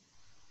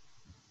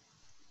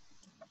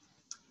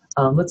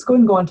 Let's go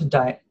and go on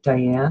to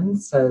Diane.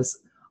 Says,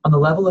 on the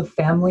level of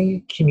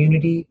family,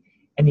 community,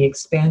 and the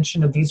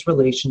expansion of these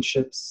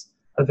relationships,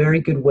 a very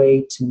good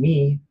way to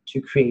me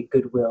to create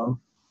goodwill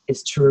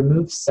is to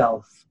remove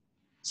self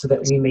so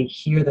that we may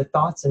hear the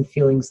thoughts and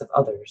feelings of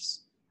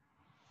others,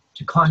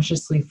 to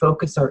consciously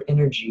focus our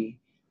energy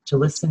to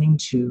listening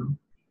to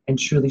and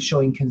truly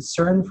showing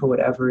concern for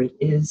whatever it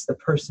is the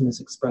person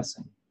is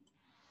expressing.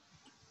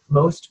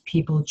 Most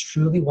people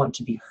truly want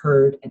to be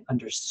heard and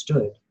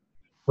understood.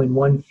 When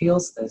one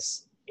feels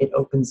this, it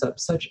opens up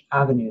such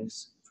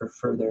avenues for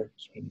further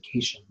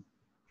communication.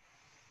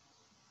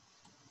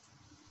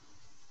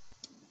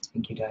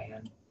 Thank you,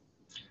 Diane.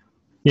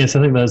 Yes,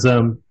 I think that's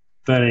a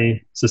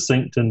very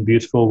succinct and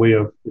beautiful way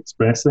of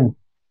expressing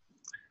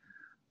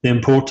the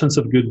importance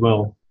of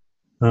goodwill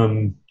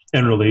in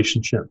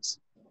relationships.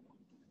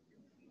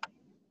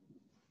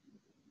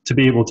 To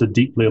be able to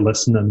deeply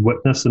listen and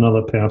witness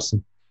another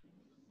person.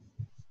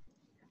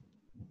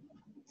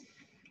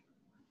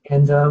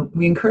 And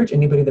we encourage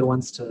anybody that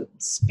wants to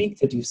speak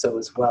to do so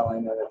as well. I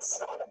know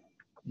that's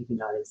maybe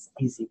not as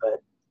easy,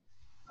 but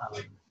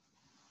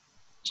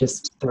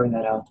just throwing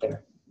that out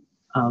there.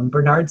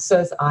 Bernard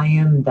says, I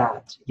am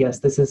that. Yes,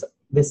 this is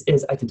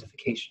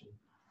identification.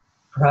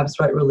 Perhaps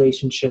right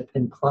relationship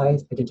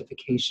implies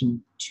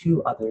identification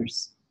to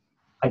others,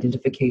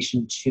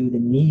 identification to the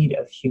need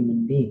of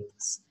human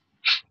beings.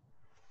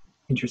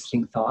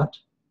 Interesting thought.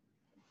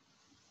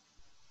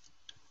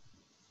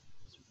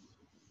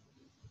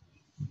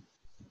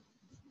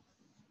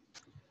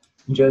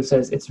 And Joe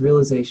says, its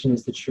realization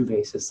is the true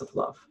basis of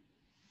love.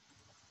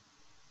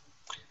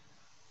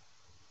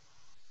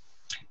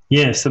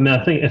 Yes, I mean,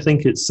 I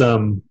think it's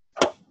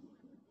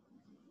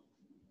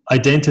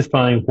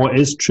identifying what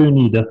is true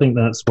need. I think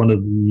that's one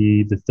of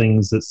the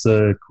things that's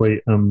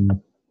quite. I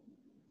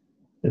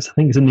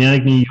think it's in the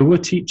Agni Yoga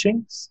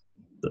teachings.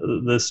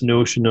 This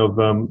notion of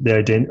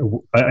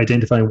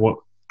identifying what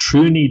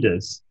true need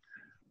is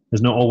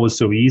not always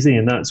so easy,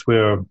 and that's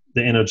where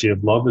the energy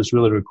of love is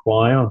really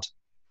required.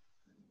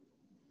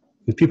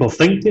 Because people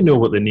think they know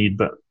what they need,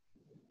 but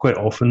quite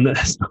often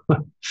that's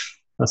a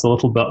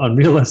little bit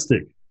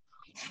unrealistic.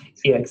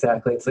 Yeah,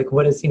 exactly. It's like,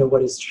 what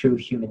is true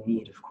human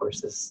need, of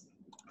course, is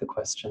the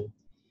question.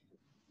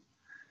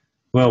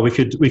 Well, we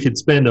could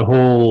spend a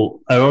whole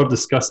hour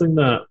discussing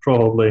that,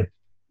 probably.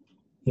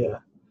 Yeah.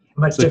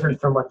 Much different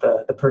from what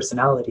the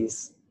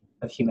personalities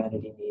of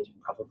humanity need,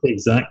 probably.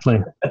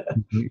 Exactly.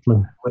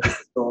 What does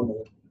the soul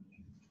need?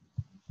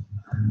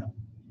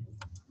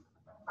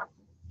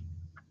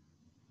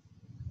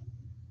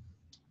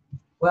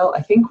 Well,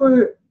 I think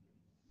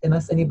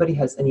unless anybody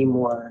has any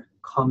more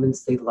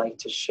comments they'd like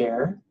to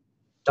share.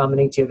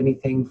 Dominic, do you have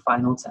anything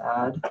final to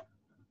add?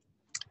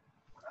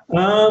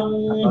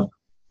 No,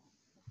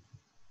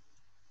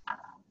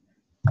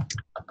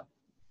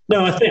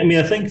 I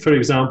think, for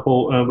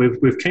example,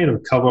 we've kind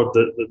of covered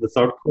the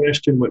third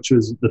question, which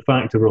was the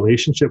fact of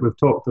relationship. We've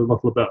talked a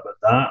little bit about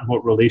that and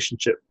what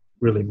relationship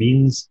really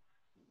means,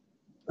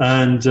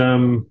 and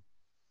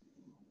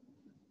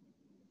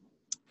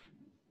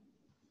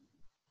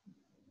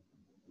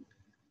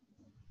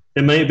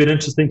it might have been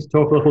interesting to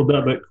talk a little bit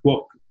about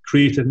what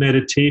creative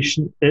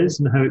meditation is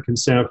and how it can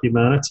serve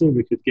humanity.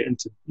 We could get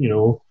into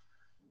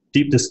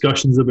deep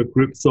discussions about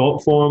group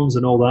thought forms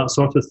and all that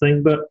sort of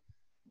thing, but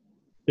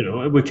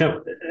we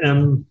can't.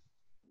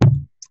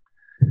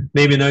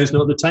 Maybe now's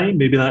not the time.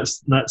 Maybe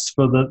that's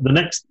for the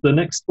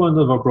next one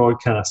of our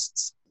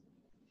broadcasts.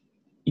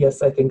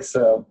 Yes, I think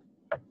so.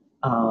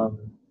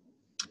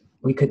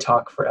 We could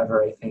talk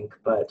forever, I think,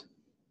 but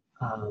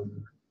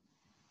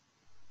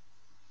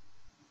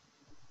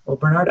well,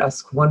 Bernard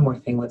asked one more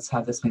thing. Let's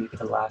have this maybe be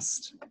the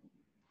last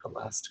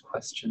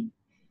question.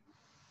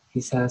 He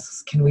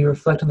says, can we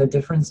reflect on the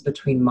difference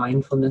between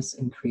mindfulness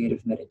and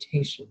creative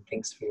meditation?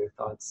 Thanks for your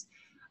thoughts.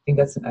 I think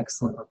that's an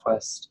excellent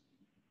request.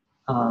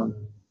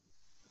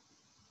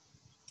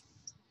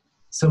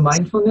 So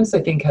mindfulness, I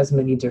think, has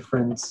many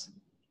different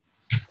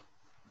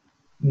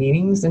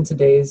meanings in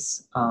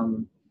today's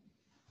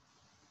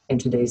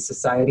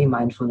society.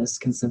 Mindfulness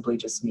can simply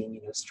just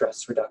mean,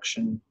 stress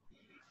reduction,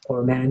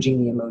 or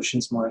managing the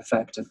emotions more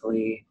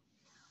effectively,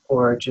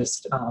 or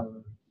just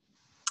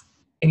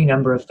any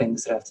number of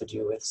things that have to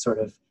do with sort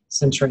of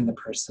centering the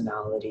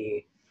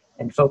personality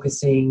and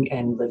focusing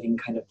and living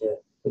kind of the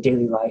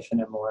daily life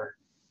in a more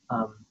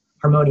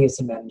harmonious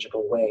and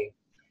manageable way.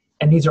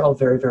 And these are all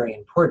very, very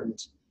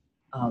important.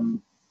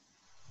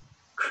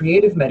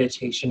 Creative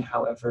meditation,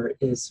 however,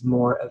 is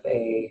more of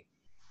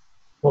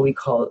what we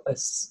call a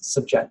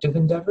subjective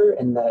endeavor,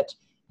 in that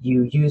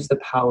you use the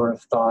power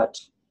of thought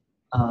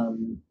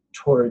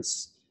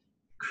towards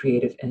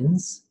creative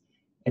ends.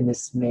 And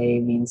this may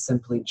mean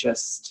simply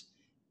just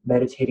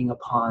meditating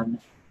upon,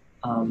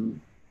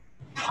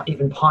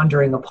 even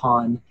pondering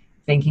upon,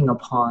 thinking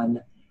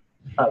upon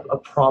a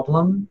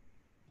problem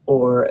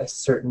or a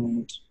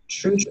certain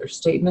truth or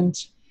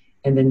statement,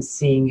 and then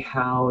seeing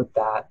how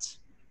that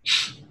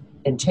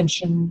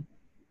intention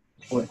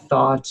or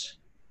thought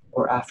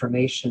or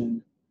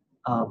affirmation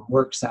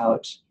works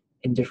out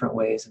in different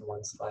ways in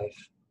one's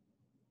life.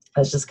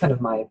 That's just kind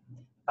of my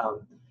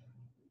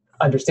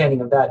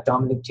understanding of that.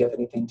 Dominic, do you have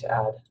anything to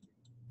add?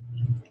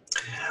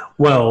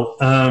 Well,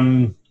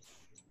 I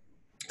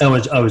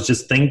was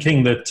just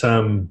thinking that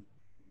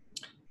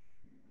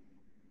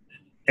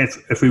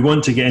if we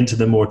want to get into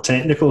the more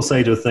technical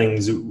side of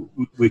things,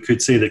 we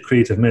could say that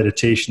creative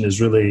meditation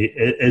is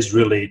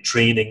really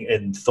training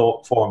in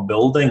thought form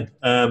building,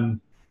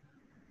 and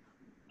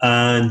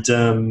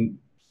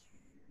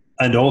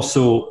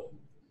also,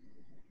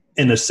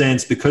 in a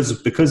sense,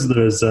 because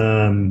there is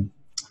in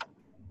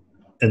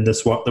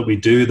this work that we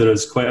do, there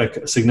is quite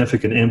a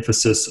significant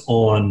emphasis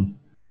on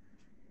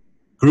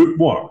group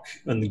work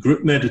and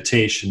group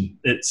meditation.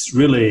 It's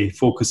really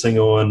focusing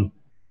on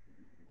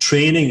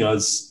training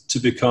us to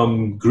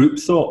become group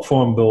thought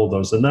form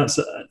builders, and that's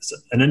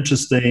an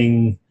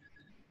interesting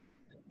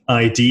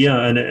idea.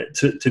 And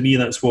to me,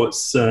 that's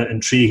what's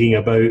intriguing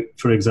about,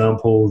 for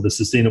example, the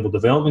Sustainable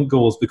Development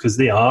Goals, because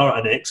they are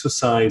an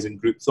exercise in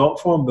group thought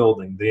form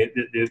building. They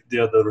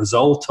are the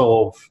result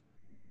of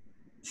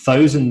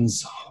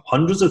thousands,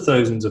 hundreds of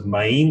thousands of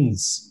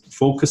minds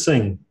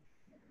focusing,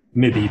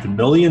 maybe even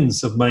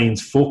millions of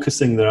minds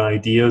focusing their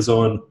ideas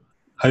on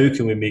how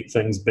can we make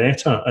things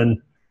better.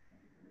 And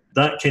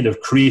that kind of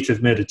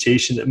creative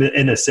meditation, I mean,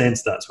 in a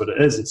sense, that's what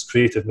it is. It's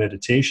creative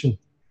meditation.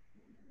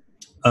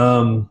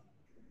 That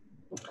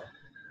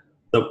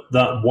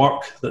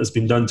work that has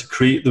been done to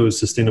create those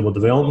Sustainable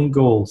Development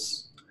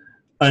Goals,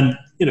 and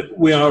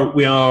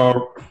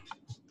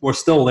we're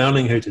still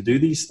learning how to do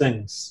these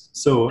things.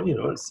 So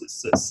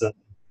it's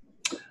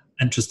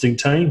interesting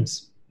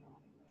times.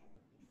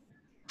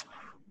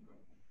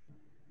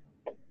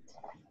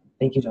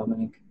 Thank you,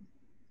 Dominic.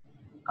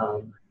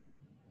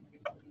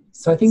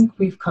 So I think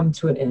we've come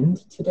to an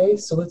end today.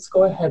 So let's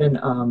go ahead and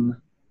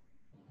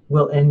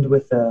we'll end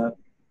with a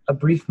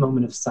brief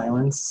moment of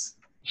silence,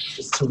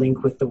 just to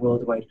link with the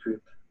worldwide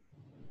group.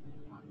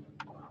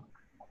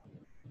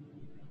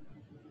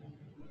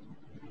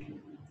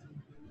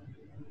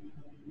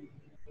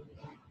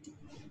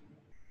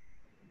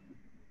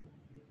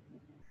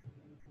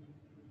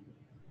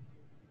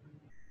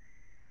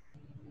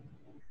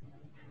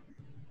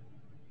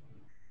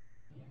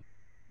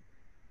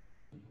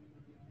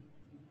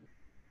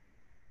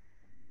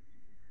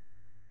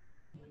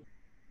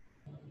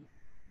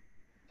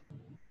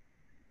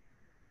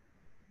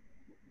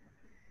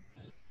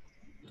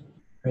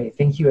 Great,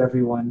 thank you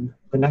everyone.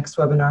 The next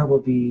webinar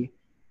will be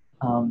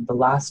the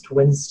last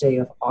Wednesday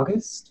of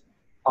August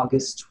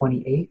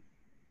 28th.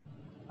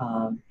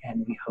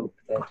 And we hope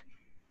that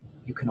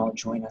you can all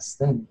join us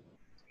then.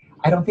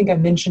 I don't think I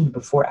mentioned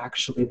before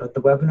actually, but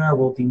the webinar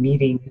will be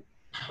meeting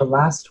the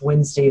last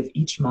Wednesday of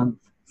each month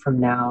from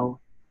now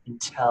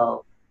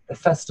until the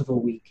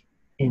festival week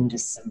in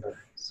December.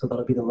 So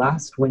that'll be the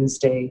last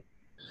Wednesday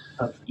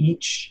of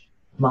each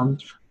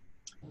month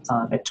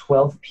at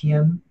 12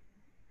 p.m.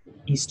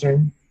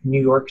 Eastern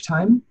New York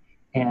time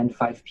and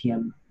 5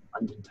 p.m.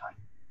 London time.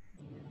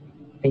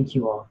 Thank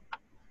you all.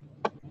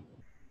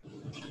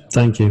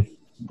 Thank you.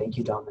 Thank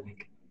you,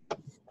 Dominic.